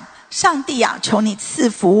成长，上帝啊，求你赐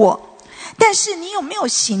福我。但是你有没有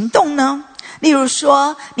行动呢？例如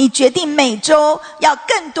说，你决定每周要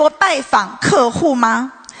更多拜访客户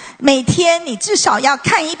吗？每天你至少要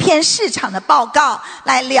看一篇市场的报告，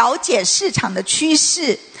来了解市场的趋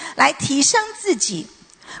势，来提升自己，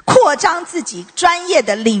扩张自己专业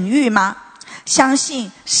的领域吗？相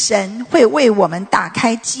信神会为我们打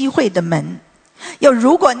开机会的门。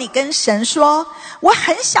如果你跟神说，我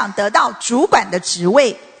很想得到主管的职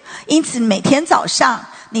位，因此每天早上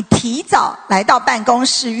你提早来到办公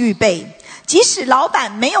室预备，即使老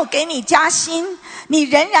板没有给你加薪，你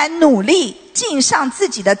仍然努力尽上自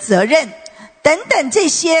己的责任，等等，这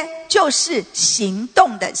些就是行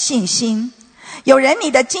动的信心。有人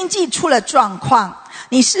你的经济出了状况，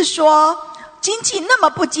你是说经济那么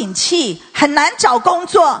不景气，很难找工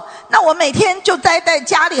作，那我每天就待在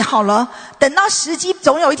家里好了，等到时机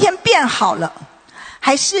总有一天变好了。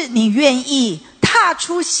还是你愿意踏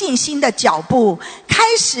出信心的脚步，开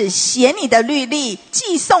始写你的律例，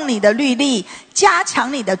寄送你的律例，加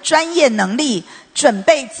强你的专业能力，准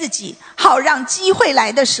备自己，好让机会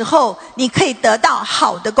来的时候你可以得到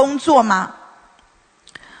好的工作吗？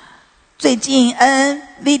最近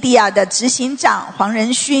NVIDIA 的执行长黄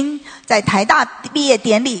仁勋在台大毕业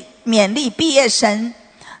典礼勉励毕业生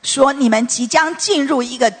说，你们即将进入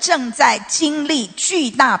一个正在经历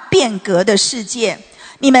巨大变革的世界，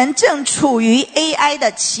你们正处于 AI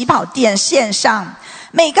的起跑线上，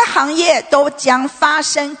每个行业都将发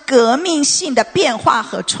生革命性的变化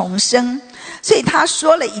和重生。所以他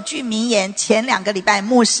说了一句名言，前2个礼拜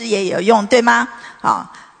牧师也有用，对吗？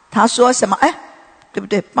他说什么？对不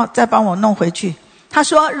对？再帮我弄回去。他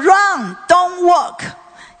说 Run, don't walk，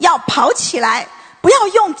 要跑起来，不要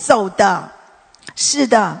用走的。是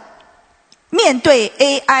的，面对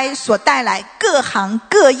AI 所带来各行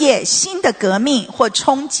各业新的革命或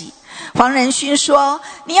冲击，黄仁勋说，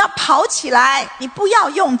你要跑起来，你不要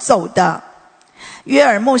用走的。约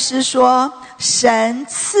尔牧师说，神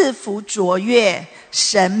赐福卓越，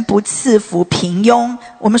神不赐福平庸。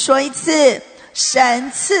我们说一次，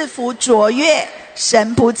神赐福卓越，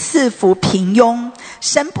神不赐福平庸。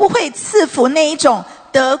神不会赐福那一种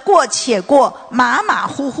得过且过、马马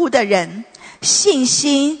虎虎的人。信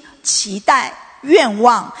心、期待、愿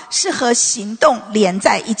望是和行动连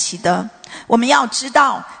在一起的。我们要知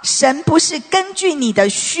道，神不是根据你的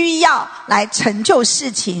需要来成就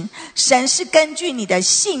事情，神是根据你的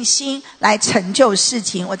信心来成就事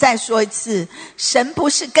情。我再说一次，神不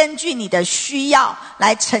是根据你的需要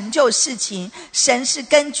来成就事情，神是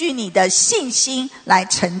根据你的信心来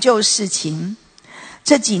成就事情。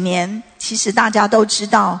这几年其实大家都知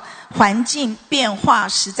道，环境变化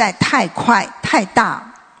实在太快太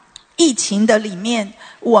大。疫情的里面，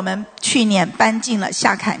我们去年搬进了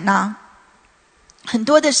夏凯纳，很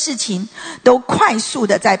多的事情都快速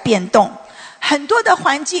的在变动，很多的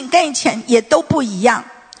环境跟以前也都不一样。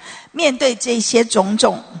面对这些种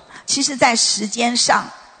种，其实在时间上、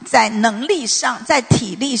在能力上、在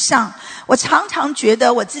体力上，我常常觉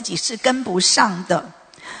得我自己是跟不上的。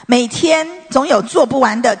每天总有做不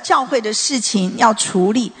完的教会的事情要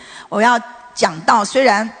处理。我要讲到，虽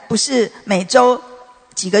然不是每周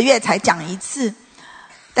几个月才讲一次，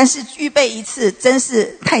但是预备一次真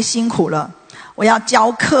是太辛苦了。我要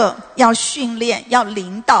教课，要训练，要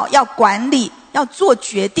领导，要管理，要做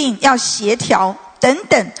决定，要协调等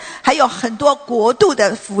等，还有很多国度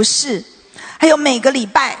的服事，还有每个礼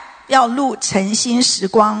拜要录晨星时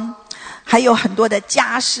光，还有很多的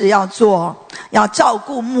家事要做，要照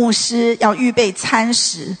顾牧师，要预备餐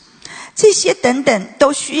食，这些等等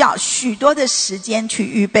都需要许多的时间去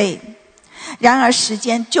预备。然而时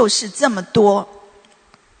间就是这么多，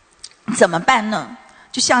怎么办呢？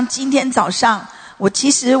就像今天早上，我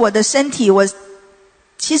的身体，我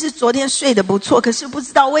其实昨天睡得不错，可是不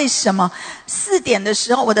知道为什么4点的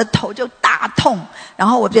时候我的头就大痛，然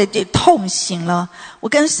后我就痛醒了。我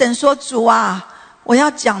跟神说，主啊，我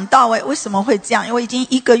要讲道为什么会这样？因为我已经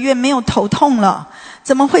1个月没有头痛了，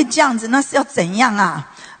怎么会这样子？那是要怎样啊？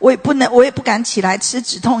我也不敢起来吃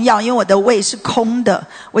止痛药，因为我的胃是空的，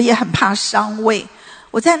我也很怕伤胃。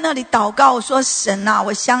我在那里祷告，我说，神啊，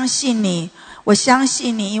我相信你，我相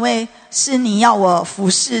信你，因为是你要我服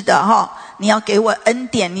侍的你要给我恩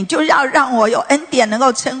典，你就要让我有恩典能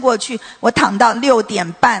够撑过去。我躺到6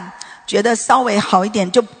点半，觉得稍微好一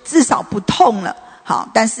点，就至少不痛了。好，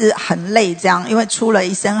但是很累这样，因为出了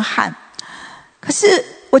一身汗。可是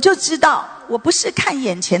我就知道，我不是看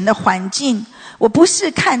眼前的环境，我不是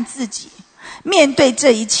看自己。面对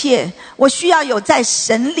这一切，我需要有在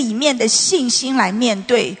神里面的信心来面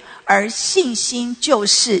对，而信心就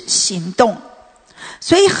是行动。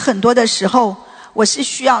所以很多的时候，我是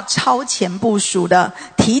需要超前部署的，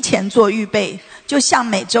提前做预备。就像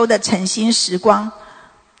每周的晨星时光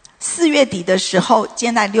，4月底的时候，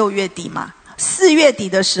现在6月底嘛，4月底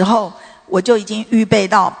的时候，我就已经预备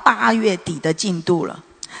到8月底的进度了。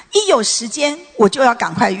一有时间，我就要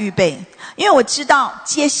赶快预备，因为我知道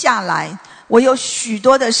接下来我有许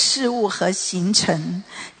多的事物和行程，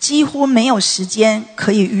几乎没有时间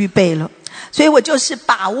可以预备了。所以我就是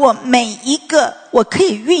把握每一个我可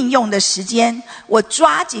以运用的时间，我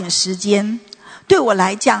抓紧时间。对我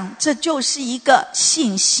来讲，这就是一个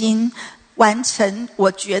信心，完成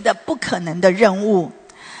我觉得不可能的任务。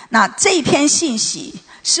那这一篇信息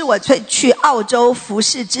是我去澳洲服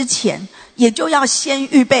事之前也就要先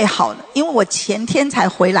预备好了，因为我前天才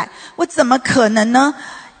回来，我怎么可能呢？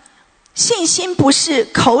信心不是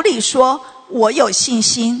口里说我有信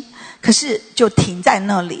心，可是就停在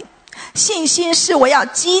那里。信心是我要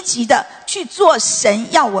积极的去做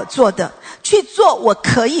神要我做的，去做我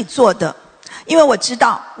可以做的。因为我知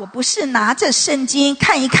道，我不是拿着圣经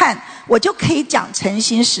看一看我就可以讲晨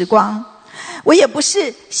星时光，我也不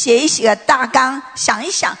是写一写个大纲，想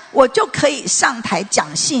一想我就可以上台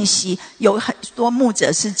讲信息。有很多牧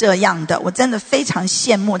者是这样的，我真的非常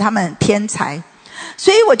羡慕，他们很天才。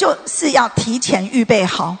所以我就是要提前预备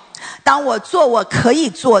好，当我做我可以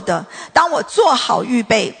做的，当我做好预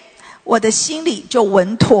备，我的心里就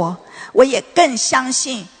稳妥，我也更相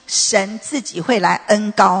信神自己会来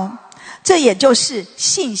恩膏。这也就是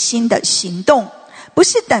信心的行动，不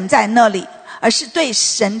是等在那里，而是对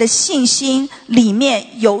神的信心里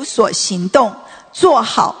面有所行动，做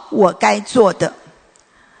好我该做的。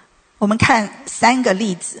我们看3个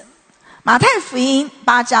例子。马太福音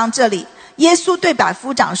8章这里，耶稣对百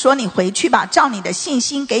夫长说，你回去吧，照你的信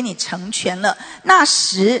心给你成全了。那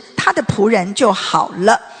时他的仆人就好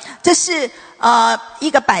了。这是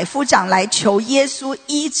一个百夫长来求耶稣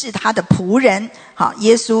医治他的仆人，好，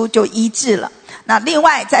耶稣就医治了。那另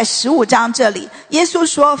外在15章这里，耶稣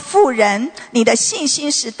说，妇人，你的信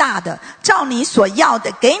心是大的，照你所要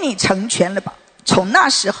的给你成全了吧。从那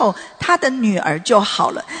时候他的女儿就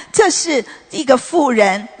好了。这是一个妇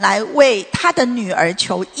人来为他的女儿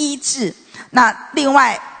求医治。那另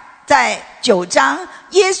外在9章，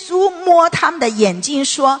耶稣摸他们的眼睛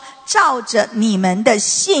说，照着你们的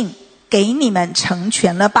信给你们成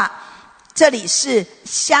全了吧。这里是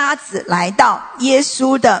瞎子来到耶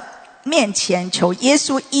稣的面前，求耶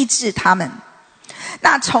稣医治他们。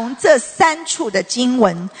那从这3处的经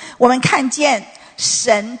文，我们看见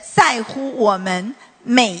神在乎我们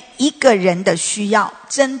每一个人的需要。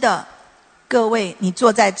真的，各位，你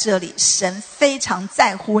坐在这里，神非常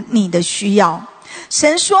在乎你的需要。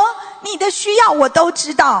神说，你的需要我都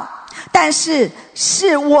知道，但是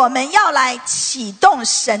我们要来启动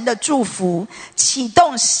神的祝福，启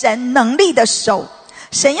动神能力的手。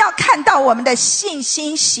神要看到我们的信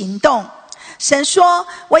心行动。神说，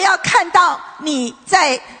我要看到你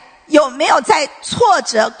有没有在挫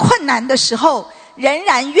折困难的时候，仍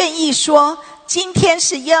然愿意说，今天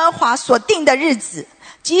是耶和华所定的日子，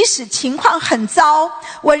即使情况很糟，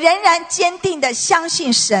我仍然坚定地相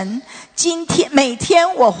信神。今天每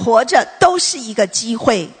天我活着都是一个机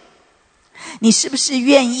会。你是不是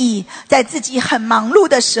愿意在自己很忙碌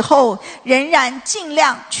的时候，仍然尽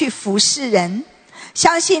量去服侍人？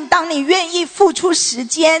相信当你愿意付出时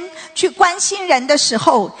间去关心人的时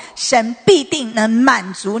候，神必定能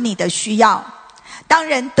满足你的需要。当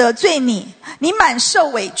人得罪你，你满受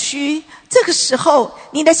委屈，这个时候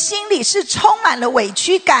你的心里是充满了委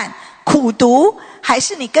屈感、苦毒，还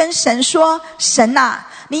是你跟神说，神啊，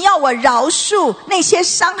你要我饶恕那些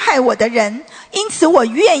伤害我的人，因此我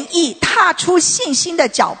愿意踏出信心的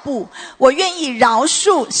脚步，我愿意饶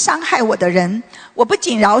恕伤害我的人。我不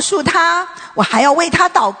仅饶恕他，我还要为他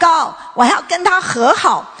祷告，我还要跟他和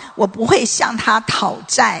好，我不会向他讨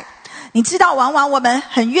债。你知道，往往我们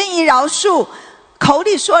很愿意饶恕，口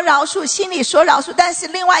里说饶恕，心里说饶恕，但是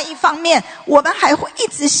另外一方面，我们还会一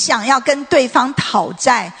直想要跟对方讨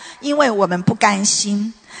债，因为我们不甘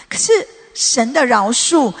心。可是神的饶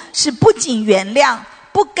恕是不仅原谅，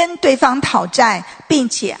不跟对方讨债，并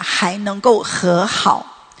且还能够和好。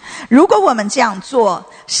如果我们这样做，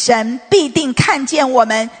神必定看见我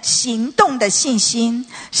们行动的信心，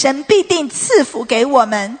神必定赐福给我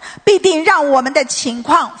们，必定让我们的情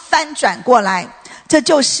况翻转过来。这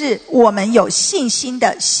就是我们有信心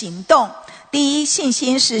的行动。第一，信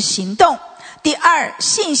心是行动；第二，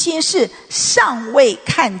信心是尚未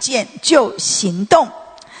看见就行动。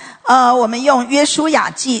我们用约书亚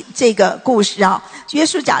记这个故事啊，约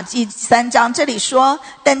书亚记3章，这里说，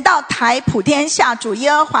等到抬普天下主耶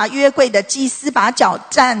和华约柜的祭司把脚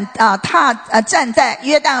站在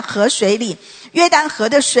约旦河水里，约旦河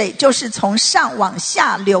的水就是从上往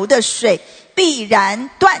下流的水，必然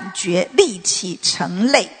断绝，立起成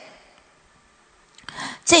垒。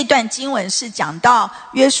这段经文是讲到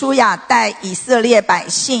约书亚带以色列百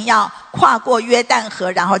姓要跨过约旦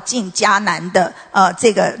河，然后进迦南的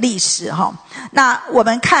这个历史哈。那我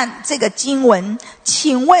们看这个经文，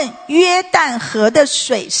请问约旦河的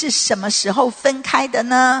水是什么时候分开的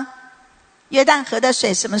呢？约旦河的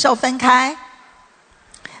水什么时候分开？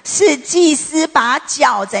是祭司把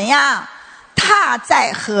脚怎样踏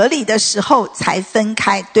在河里的时候才分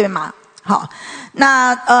开，对吗？好，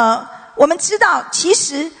那我们知道，其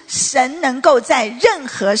实神能够在任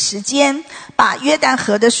何时间把约旦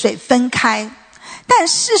河的水分开，但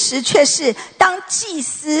事实却是，当祭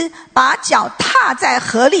司把脚踏在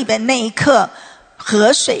河里的那一刻，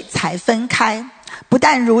河水才分开。不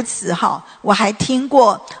但如此哈，我还听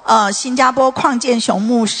过新加坡邝建雄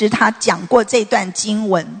牧师他讲过这段经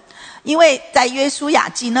文。因为在约书亚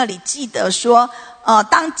记那里记得说，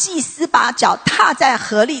当祭司把脚踏在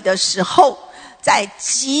河里的时候，在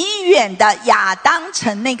极远的亚当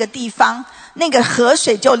城那个地方，那个河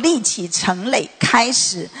水就立起成垒，开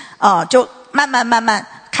始就慢慢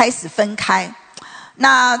开始分开。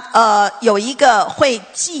那有一个会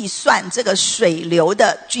计算这个水流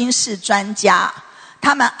的军事专家，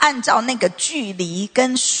他们按照那个距离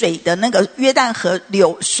跟水的那个约旦河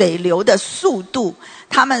水流的速度，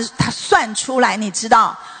他算出来，你知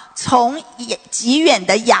道，从极远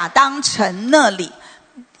的亚当城那里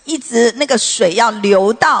一直那个水要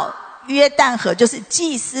流到约旦河，就是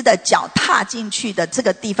祭司的脚踏进去的这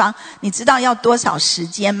个地方，你知道要多少时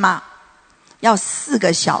间吗？要4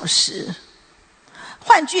个小时。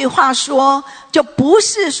换句话说，就不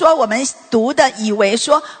是说我们读的以为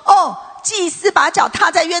说，祭司把脚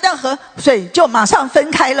踏在约旦河，水就马上分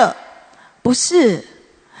开了。不是，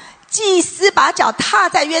祭司把脚踏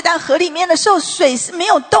在约旦河里面的时候，水是没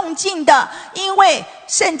有动静的，因为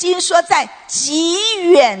圣经说在极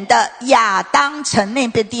远的亚当城那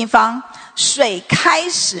边地方水开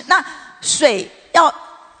始，那水要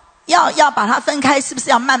要把它分开，是不是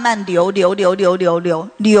要慢慢流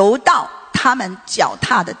到他们脚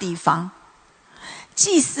踏的地方？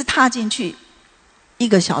祭司踏进去1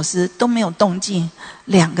个小时都没有动静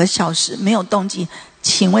，2个小时没有动静，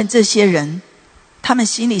请问这些人，他们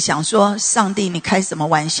心里想说：上帝，你开什么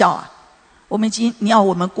玩笑啊？你要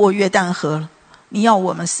我们过约旦河了，你要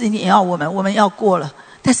我们4年，要我们要过了，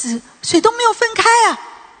但是水都没有分开啊！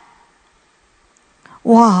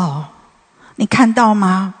哇，你看到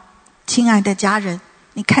吗？亲爱的家人，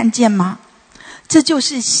你看见吗？这就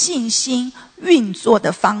是信心运作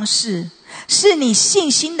的方式，是你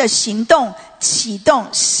信心的行动启动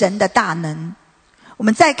神的大能。我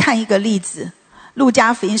们再看一个例子，路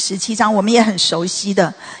加福音17章，我们也很熟悉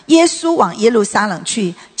的，耶稣往耶路撒冷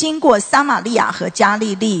去，经过撒玛利亚和加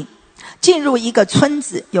利利，进入一个村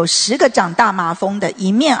子，有10个长大麻风的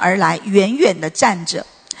迎面而来，远远地站着，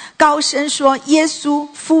高声说：耶稣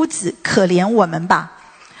夫子，可怜我们吧。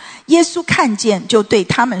耶稣看见，就对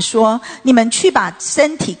他们说：你们去把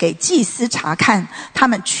身体给祭司查看。他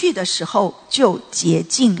们去的时候就洁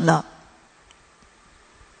净了。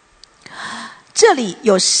这里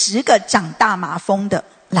有10个长大麻风的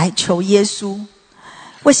来求耶稣，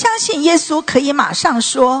我相信耶稣可以马上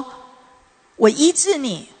说：我医治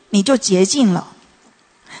你，你就洁净了。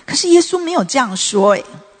可是耶稣没有这样说。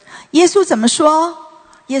耶稣怎么说？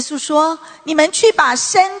耶稣说：你们去把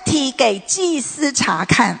身体给祭司查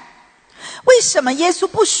看。为什么耶稣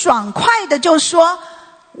不爽快的就说：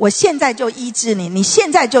我现在就医治你，你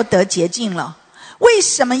现在就得洁净了？为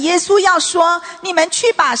什么耶稣要说：你们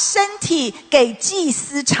去把身体给祭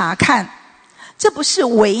司查看？这不是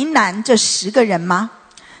为难这10个人吗？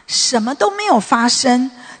什么都没有发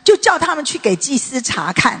生，就叫他们去给祭司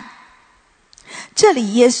查看。这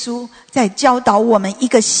里耶稣在教导我们一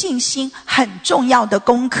个信心很重要的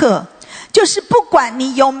功课，就是不管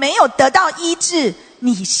你有没有得到医治，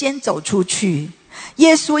你先走出去。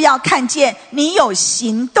耶稣要看见你有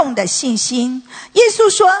行动的信心。耶稣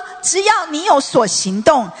说：只要你有所行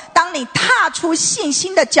动，当你踏出信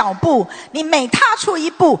心的脚步，你每踏出一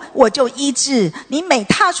步我就医治，你每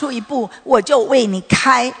踏出一步我就为你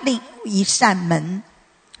开另一扇门。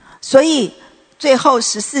所以最后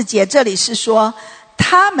14节这里是说，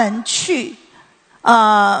他们去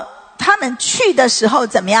的时候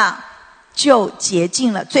怎么样？就洁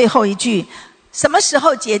净了。最后一句，什么时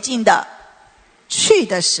候洁净的？去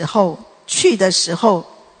的时候。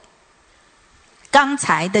刚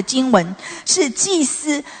才的经文是祭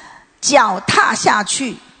司脚踏下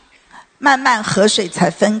去，慢慢河水才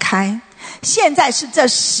分开。现在是这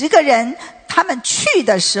10个人，他们去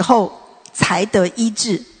的时候才得医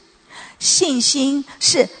治。信心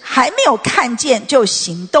是还没有看见就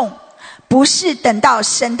行动，不是等到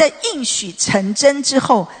神的应许成真之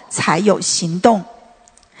后才有行动。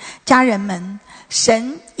家人们，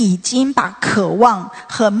神已经把渴望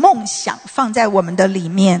和梦想放在我们的里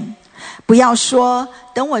面。不要说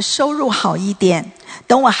等我收入好一点，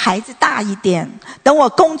等我孩子大一点，等我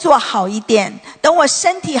工作好一点，等我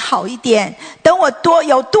身体好一点，等我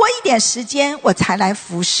有多一点时间我才来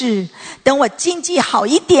服侍，等我经济好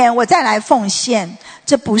一点我再来奉献。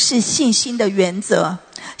这不是信心的原则。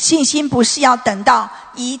信心不是要等到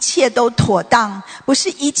一切都妥当，不是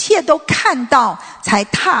一切都看到才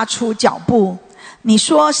踏出脚步。你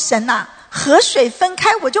说神啊，河水分开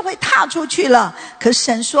我就会踏出去了，可是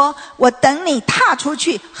神说我等你踏出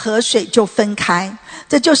去，河水就分开。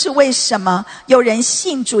这就是为什么有人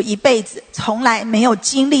信主一辈子从来没有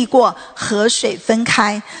经历过河水分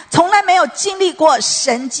开，从来没有经历过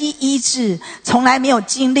神迹医治，从来没有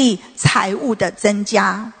经历财物的增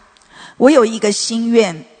加。我有一个心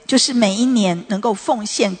愿，就是每一年能够奉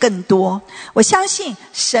献更多。我相信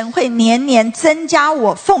神会年年增加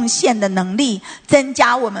我奉献的能力，增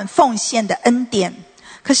加我们奉献的恩典。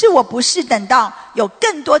可是我不是等到有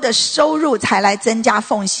更多的收入才来增加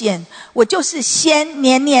奉献，我就是先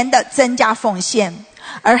年年的增加奉献。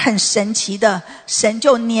而很神奇的，神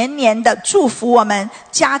就年年的祝福我们，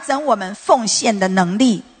加增我们奉献的能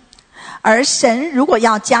力。而神如果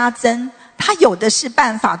要加增，他有的是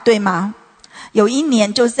办法，对吗？有一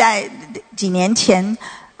年就在几年前，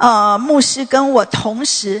牧师跟我同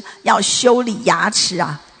时要修理牙齿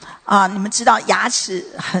你们知道牙齿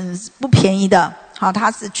很不便宜的，它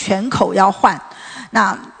是全口要换。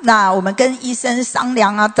那我们跟医生商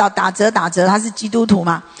量打折，他是基督徒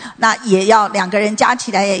嘛，那也要2个人加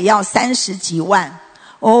起来也要30几万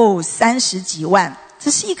，30几万，这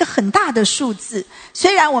是一个很大的数字。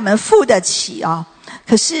虽然我们付得起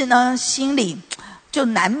可是呢，心里就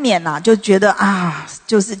难免就觉得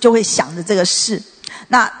就会想着这个事。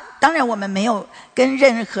那当然我们没有跟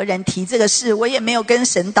任何人提这个事，我也没有跟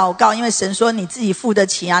神祷告，因为神说你自己付得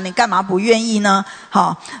起啊，你干嘛不愿意呢？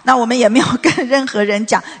好，那我们也没有跟任何人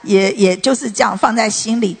讲，也就是这样放在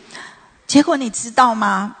心里。结果你知道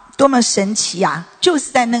吗？多么神奇啊！就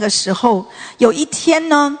是在那个时候，有一天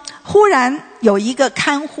呢，忽然有一个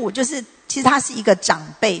看护，就是其实他是一个长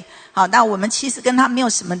辈，好，那我们其实跟他没有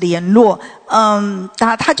什么联络，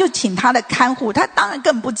他就请他的看护，他当然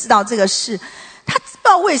更不知道这个事，他不知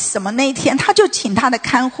道为什么那一天他就请他的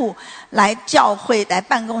看护来教会，来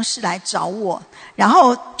办公室来找我，然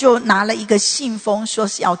后就拿了一个信封，说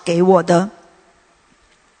是要给我的。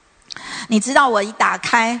你知道我一打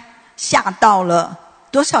开，吓到了。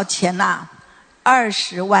多少钱啊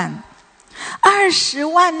？20万，20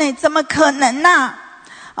万呢？怎么可能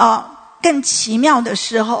啊？更奇妙的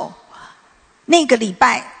时候，那个礼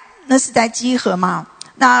拜，那是在基河嘛，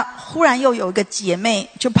那忽然又有一个姐妹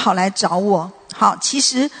就跑来找我。好，其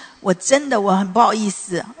实我很不好意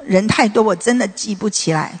思，人太多，我真的记不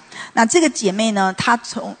起来。那这个姐妹呢，她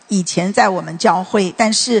从以前在我们教会，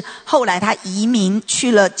但是后来她移民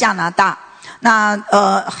去了加拿大，那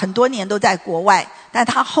很多年都在国外。但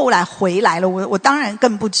他后来回来了，我当然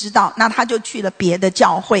更不知道。那他就去了别的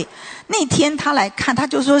教会。那天他来看，他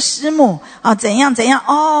就说师母啊，怎样怎样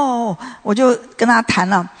哦，我就跟他谈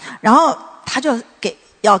了，然后他就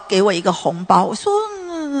要给我一个红包。我说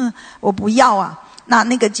我不要啊。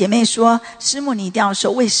那个姐妹说，师母你一定要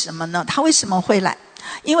说，为什么呢？他为什么会来？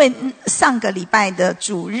因为上个礼拜的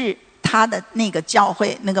主日，他的那个教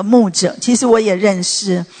会那个牧者，其实我也认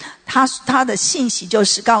识他的信息就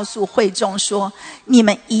是告诉会众说，你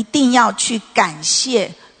们一定要去感谢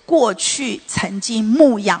过去曾经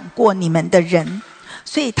牧养过你们的人。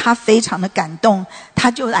所以他非常的感动，他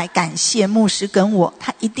就来感谢牧师跟我，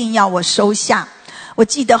他一定要我收下。我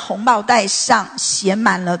记得红包袋上写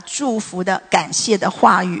满了祝福的感谢的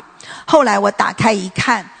话语。后来我打开一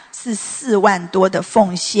看，是4万多的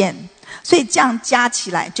奉献，所以这样加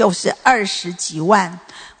起来就是20几万，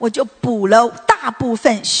我就补了大部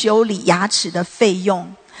分修理牙齿的费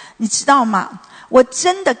用。你知道吗？我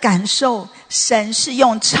真的感受神是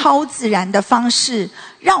用超自然的方式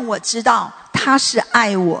让我知道他是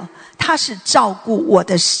爱我，他是照顾我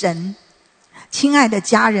的神。亲爱的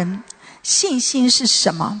家人，信心是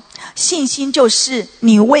什么？信心就是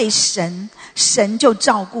你为神，神就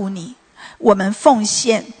照顾你。我们奉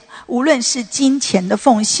献，无论是金钱的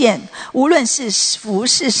奉献，无论是服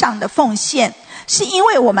事上的奉献，是因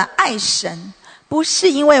为我们爱神，不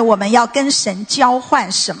是因为我们要跟神交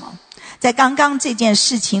换什么。在刚刚这件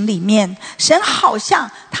事情里面，神好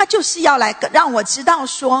像他就是要来让我知道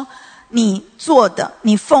说，你做的，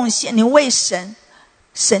你奉献，你为神，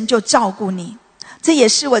神就照顾你。这也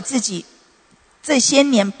是我自己这些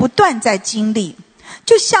年不断在经历。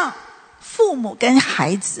就像父母跟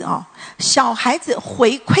孩子小孩子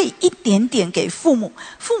回馈一点点给父母，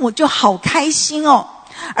父母就好开心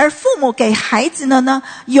而父母给孩子的呢，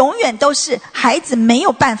永远都是孩子没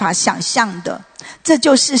有办法想象的。这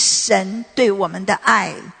就是神对我们的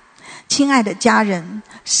爱。亲爱的家人，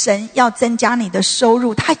神要增加你的收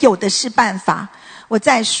入，他有的是办法。我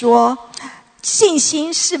再说，信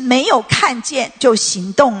心是没有看见就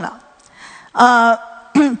行动了。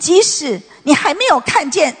即使你还没有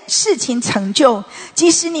看见事情成就，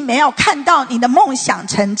即使你没有看到你的梦想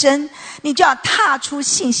成真，你就要踏出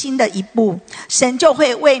信心的一步，神就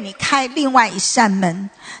会为你开另外一扇门。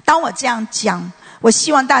当我这样讲，我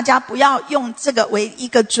希望大家不要用这个为一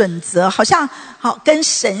个准则，好像跟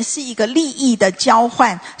神是一个利益的交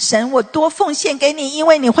换。神，我多奉献给你，因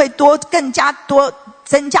为你会更加多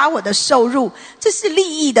增加我的收入，这是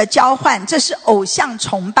利益的交换，这是偶像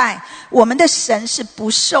崇拜。我们的神是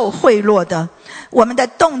不受贿赂的，我们的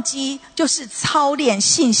动机就是操练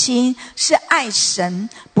信心，是爱神，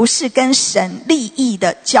不是跟神利益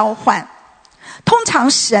的交换。通常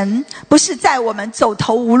神不是在我们走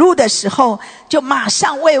投无路的时候就马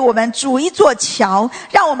上为我们筑一座桥，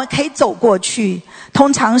让我们可以走过去。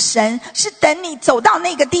通常神是等你走到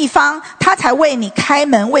那个地方，他才为你开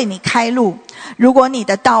门，为你开路。如果你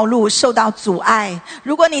的道路受到阻碍，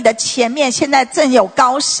如果你的前面现在正有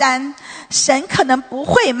高山，神可能不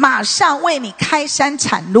会马上为你开山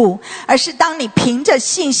铲路，而是当你凭着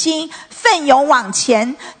信心奋勇往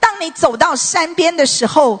前，当你走到山边的时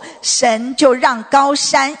候，神就让高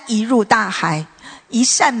山移入大海。一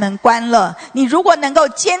扇门关了，你如果能够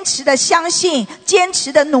坚持的相信，坚持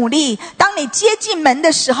的努力，当你接近门的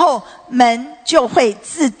时候，门就会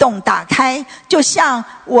自动打开。就像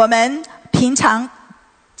我们平常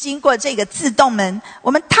经过这个自动门，我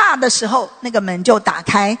们踏的时候那个门就打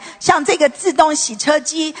开。像这个自动洗车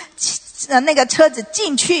机，那个车子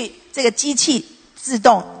进去，这个机器自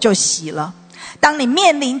动就洗了。当你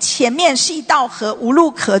面临前面是一道河，无路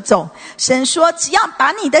可走，神说只要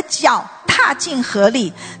把你的脚踏进河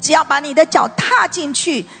里，只要把你的脚踏进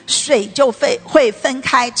去，水就会分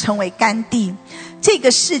开成为干地。这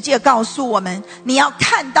个世界告诉我们，你要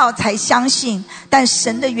看到才相信，但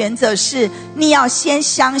神的原则是你要先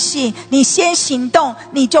相信，你先行动，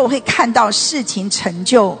你就会看到事情成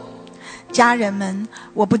就。家人们，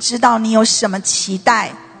我不知道你有什么期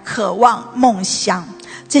待、渴望、梦想，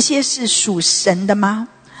这些是属神的吗？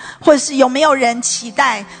或者是有没有人期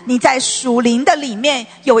待你在属灵的里面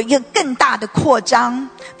有一个更大的扩张？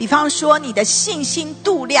比方说你的信心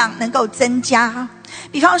度量能够增加，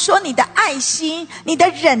比方说你的爱心、你的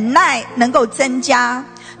忍耐能够增加，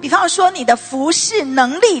比方说你的服事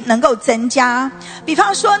能力能够增加，比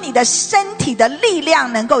方说你的身体的力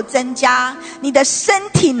量能够增加，你的身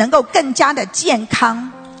体能够更加的健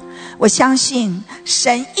康。我相信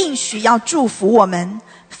神应许要祝福我们，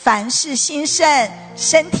凡事兴盛，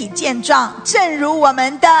身体健壮，正如我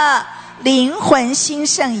们的灵魂兴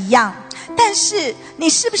盛一样。但是你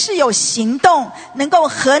是不是有行动能够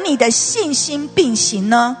和你的信心并行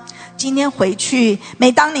呢？今天回去，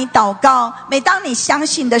每当你祷告，每当你相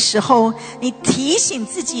信的时候，你提醒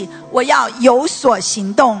自己，我要有所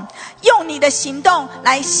行动，用你的行动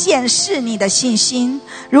来显示你的信心。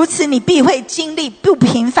如此你必会经历不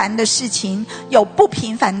平凡的事情，有不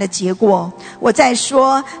平凡的结果。我在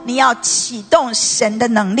说，你要启动神的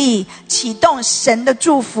能力，启动神的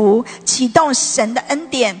祝福，启动神的恩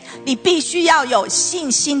典，你必须要有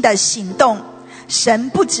信心的行动。神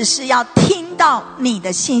不只是要听到你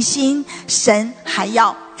的信心，神还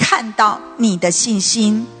要看到你的信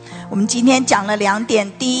心。我们今天讲了2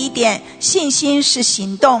点，第一点，信心是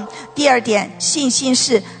行动；第二点，信心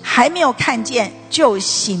是还没有看见就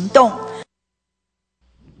行动。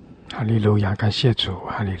哈利路亚，感谢主，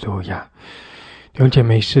哈利路亚。弟兄姐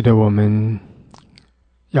妹，是的，我们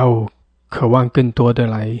要渴望更多的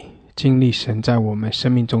来经历神在我们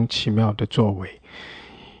生命中奇妙的作为，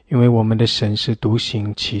因为我们的神是独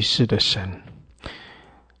行其事的神。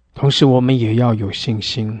同时我们也要有信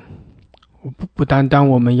心，不单单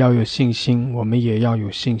我们要有信心，我们也要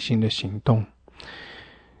有信心的行动。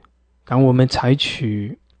当我们采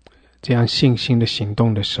取这样信心的行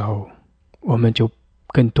动的时候，我们就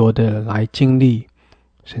更多的来经历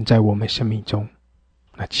神在我们生命中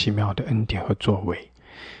那奇妙的恩典和作为。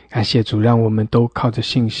感谢主，让我们都靠着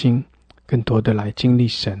信心更多的来经历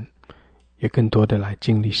神，也更多的来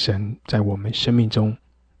经历神在我们生命中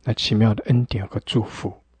那奇妙的恩典和祝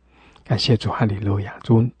福。感谢主，哈利路亚。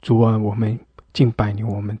主啊，我们敬拜你，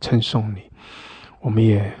我们称颂你，我们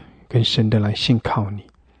也更深的来信靠你，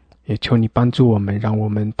也求你帮助我们，让我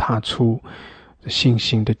们踏出信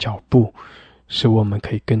心的脚步，使我们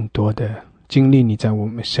可以更多的经历你在我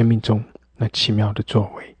们生命中那奇妙的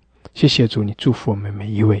作为。谢谢主，你祝福我们每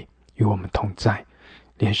一位，与我们同在，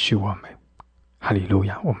连续我们。哈利路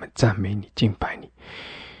亚，我们赞美你，敬拜你，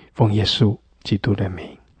奉耶稣基督的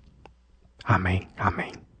名，阿们，阿们，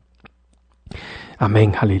阿们，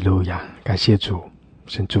哈利路亚。感谢主，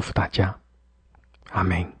神祝福大家，阿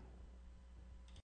们。